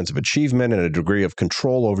gradual sense of achievement and a degree of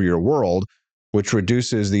control over your world, which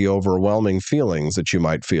reduces the overwhelming feelings that you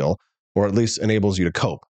might feel, or at least enables you to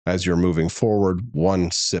cope as you're moving forward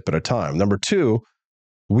one sip at a time. Number two,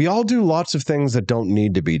 we all do lots of things that don't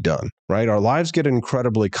need to be done, right? Our lives get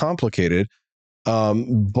incredibly complicated,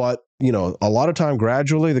 but a lot of time,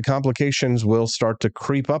 gradually, the complications will start to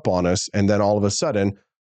creep up on us, and then all of a sudden,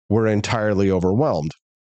 we're entirely overwhelmed.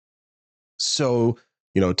 So,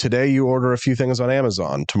 today you order a few things on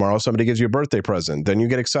Amazon. Tomorrow, somebody gives you a birthday present. Then you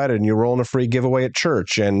get excited and you roll in a free giveaway at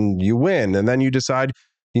church, and you win. And then you decide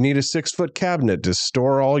you need a 6-foot cabinet to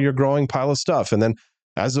store all your growing pile of stuff. And then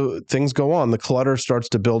as things go on, the clutter starts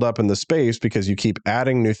to build up in the space because you keep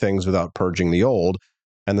adding new things without purging the old.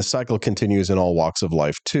 And the cycle continues in all walks of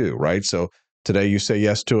life too, right? So today you say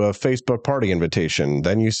yes to a Facebook party invitation.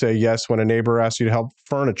 Then you say yes when a neighbor asks you to help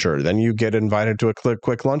furniture. Then you get invited to a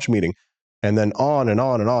quick lunch meeting. And then on and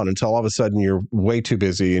on and on until all of a sudden you're way too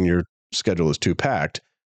busy and your schedule is too packed.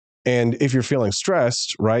 And if you're feeling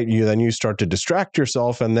stressed, right, you start to distract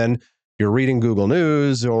yourself, and then you're reading Google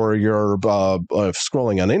News or you're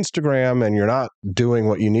scrolling on Instagram, and you're not doing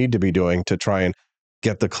what you need to be doing to try and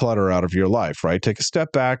get the clutter out of your life, right? Take a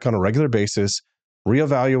step back on a regular basis,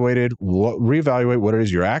 reevaluate what it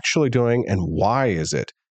is you're actually doing and why is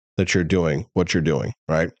it that you're doing what you're doing,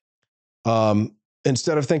 right?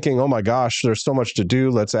 Instead of thinking, oh my gosh, there's so much to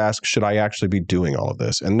do, let's ask, should I actually be doing all of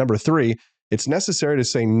this? And number three, it's necessary to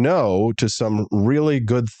say no to some really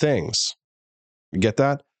good things. You get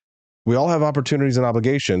that? We all have opportunities and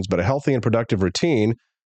obligations, but a healthy and productive routine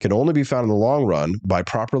can only be found in the long run by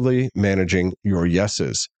properly managing your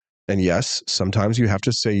yeses. And yes, sometimes you have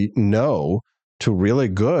to say no to really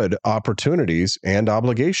good opportunities and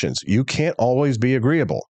obligations. You can't always be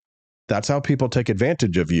agreeable. That's how people take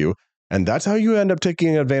advantage of you. And that's how you end up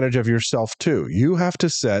taking advantage of yourself too. You have to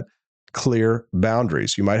set clear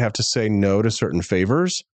boundaries. You might have to say no to certain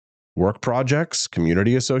favors, work projects,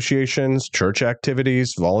 community associations, church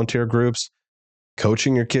activities, volunteer groups,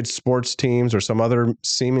 coaching your kids' sports teams, or some other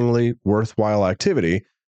seemingly worthwhile activity.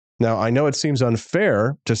 Now, I know it seems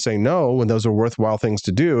unfair to say no when those are worthwhile things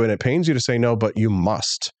to do, and it pains you to say no, but you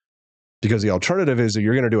must. Because the alternative is that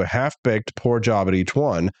you're going to do a half-baked, poor job at each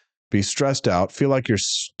one, be stressed out, feel like you're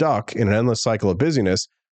stuck in an endless cycle of busyness,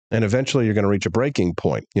 and eventually you're going to reach a breaking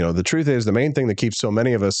point. The truth is the main thing that keeps so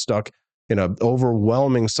many of us stuck in an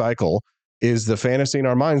overwhelming cycle is the fantasy in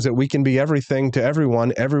our minds that we can be everything to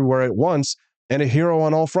everyone, everywhere at once, and a hero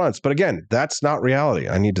on all fronts. But again, that's not reality.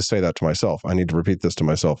 I need to say that to myself. I need to repeat this to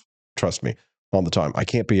myself. Trust me, all the time. I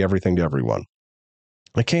can't be everything to everyone.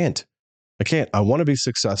 I can't. I want to be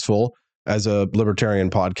successful as a libertarian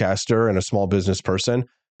podcaster and a small business person.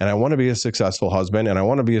 And I want to be a successful husband, and I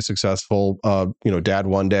want to be a successful, dad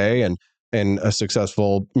one day, and a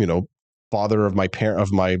successful, father of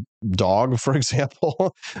my dog, for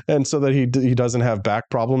example, and so that he doesn't have back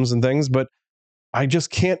problems and things. But I just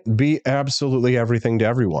can't be absolutely everything to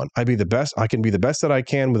everyone. I can be the best that I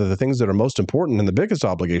can with the things that are most important and the biggest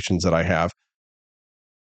obligations that I have.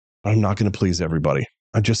 I'm not going to please everybody.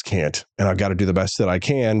 I just can't, and I've got to do the best that I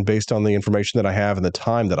can based on the information that I have and the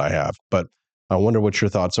time that I have. But I wonder what your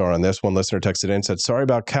thoughts are on this. One listener texted in and said, sorry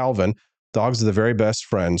about Calvin. Dogs are the very best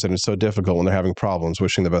friends, and it's so difficult when they're having problems.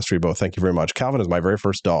 Wishing the best for you both. Thank you very much. Calvin is my very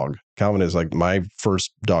first dog. Calvin is like my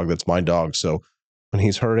first dog that's my dog. So when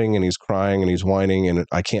he's hurting and he's crying and he's whining and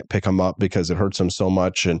I can't pick him up because it hurts him so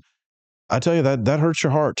much. And I tell you, that hurts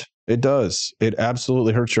your heart. It does. It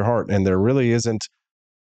absolutely hurts your heart. And there really isn't,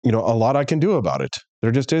 a lot I can do about it.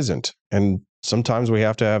 There just isn't. And sometimes we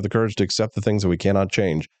have to have the courage to accept the things that we cannot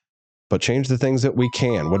change, but change the things that we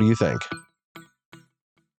can. What do you think?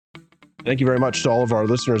 Thank you very much to all of our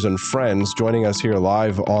listeners and friends joining us here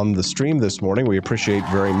live on the stream this morning. We appreciate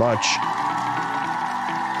very much.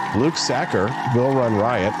 Luke Sacker, Will Run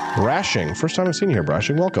Riot, Brashing. First time I've seen you here,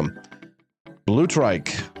 Brashing. Welcome. Blue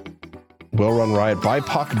Trike, Will Run Riot,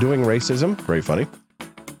 BIPOC Doing Racism. Very funny.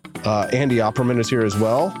 Andy Opperman is here as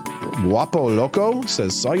well. Guapo Loco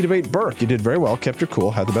says, saw you debate Burke. You did very well, kept your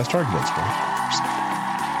cool, had the best arguments.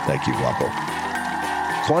 Thank you, Guapo.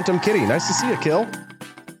 Quantum Kitty, nice to see you, Kill.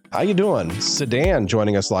 How you doing? Sedan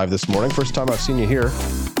joining us live this morning. First time I've seen you here.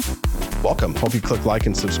 Welcome. Hope you click like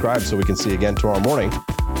and subscribe so we can see you again tomorrow morning.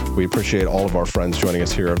 We appreciate all of our friends joining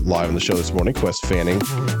us here live on the show this morning. Quest Fanning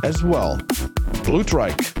as well.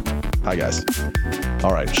 Blutreich. Hi, guys.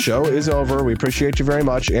 All right, show is over. We appreciate you very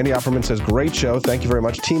much. Andy Opperman says, great show. Thank you very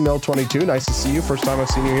much. Team Mill 22, nice to see you. First time I've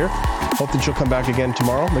seen you here. Hope that you'll come back again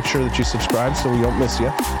tomorrow. Make sure that you subscribe so we don't miss you.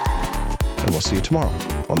 And we'll see you tomorrow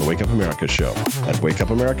on the Wake Up America Show at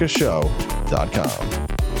wakeupAmericaShow.com.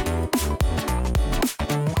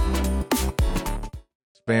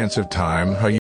 Expansive time. How you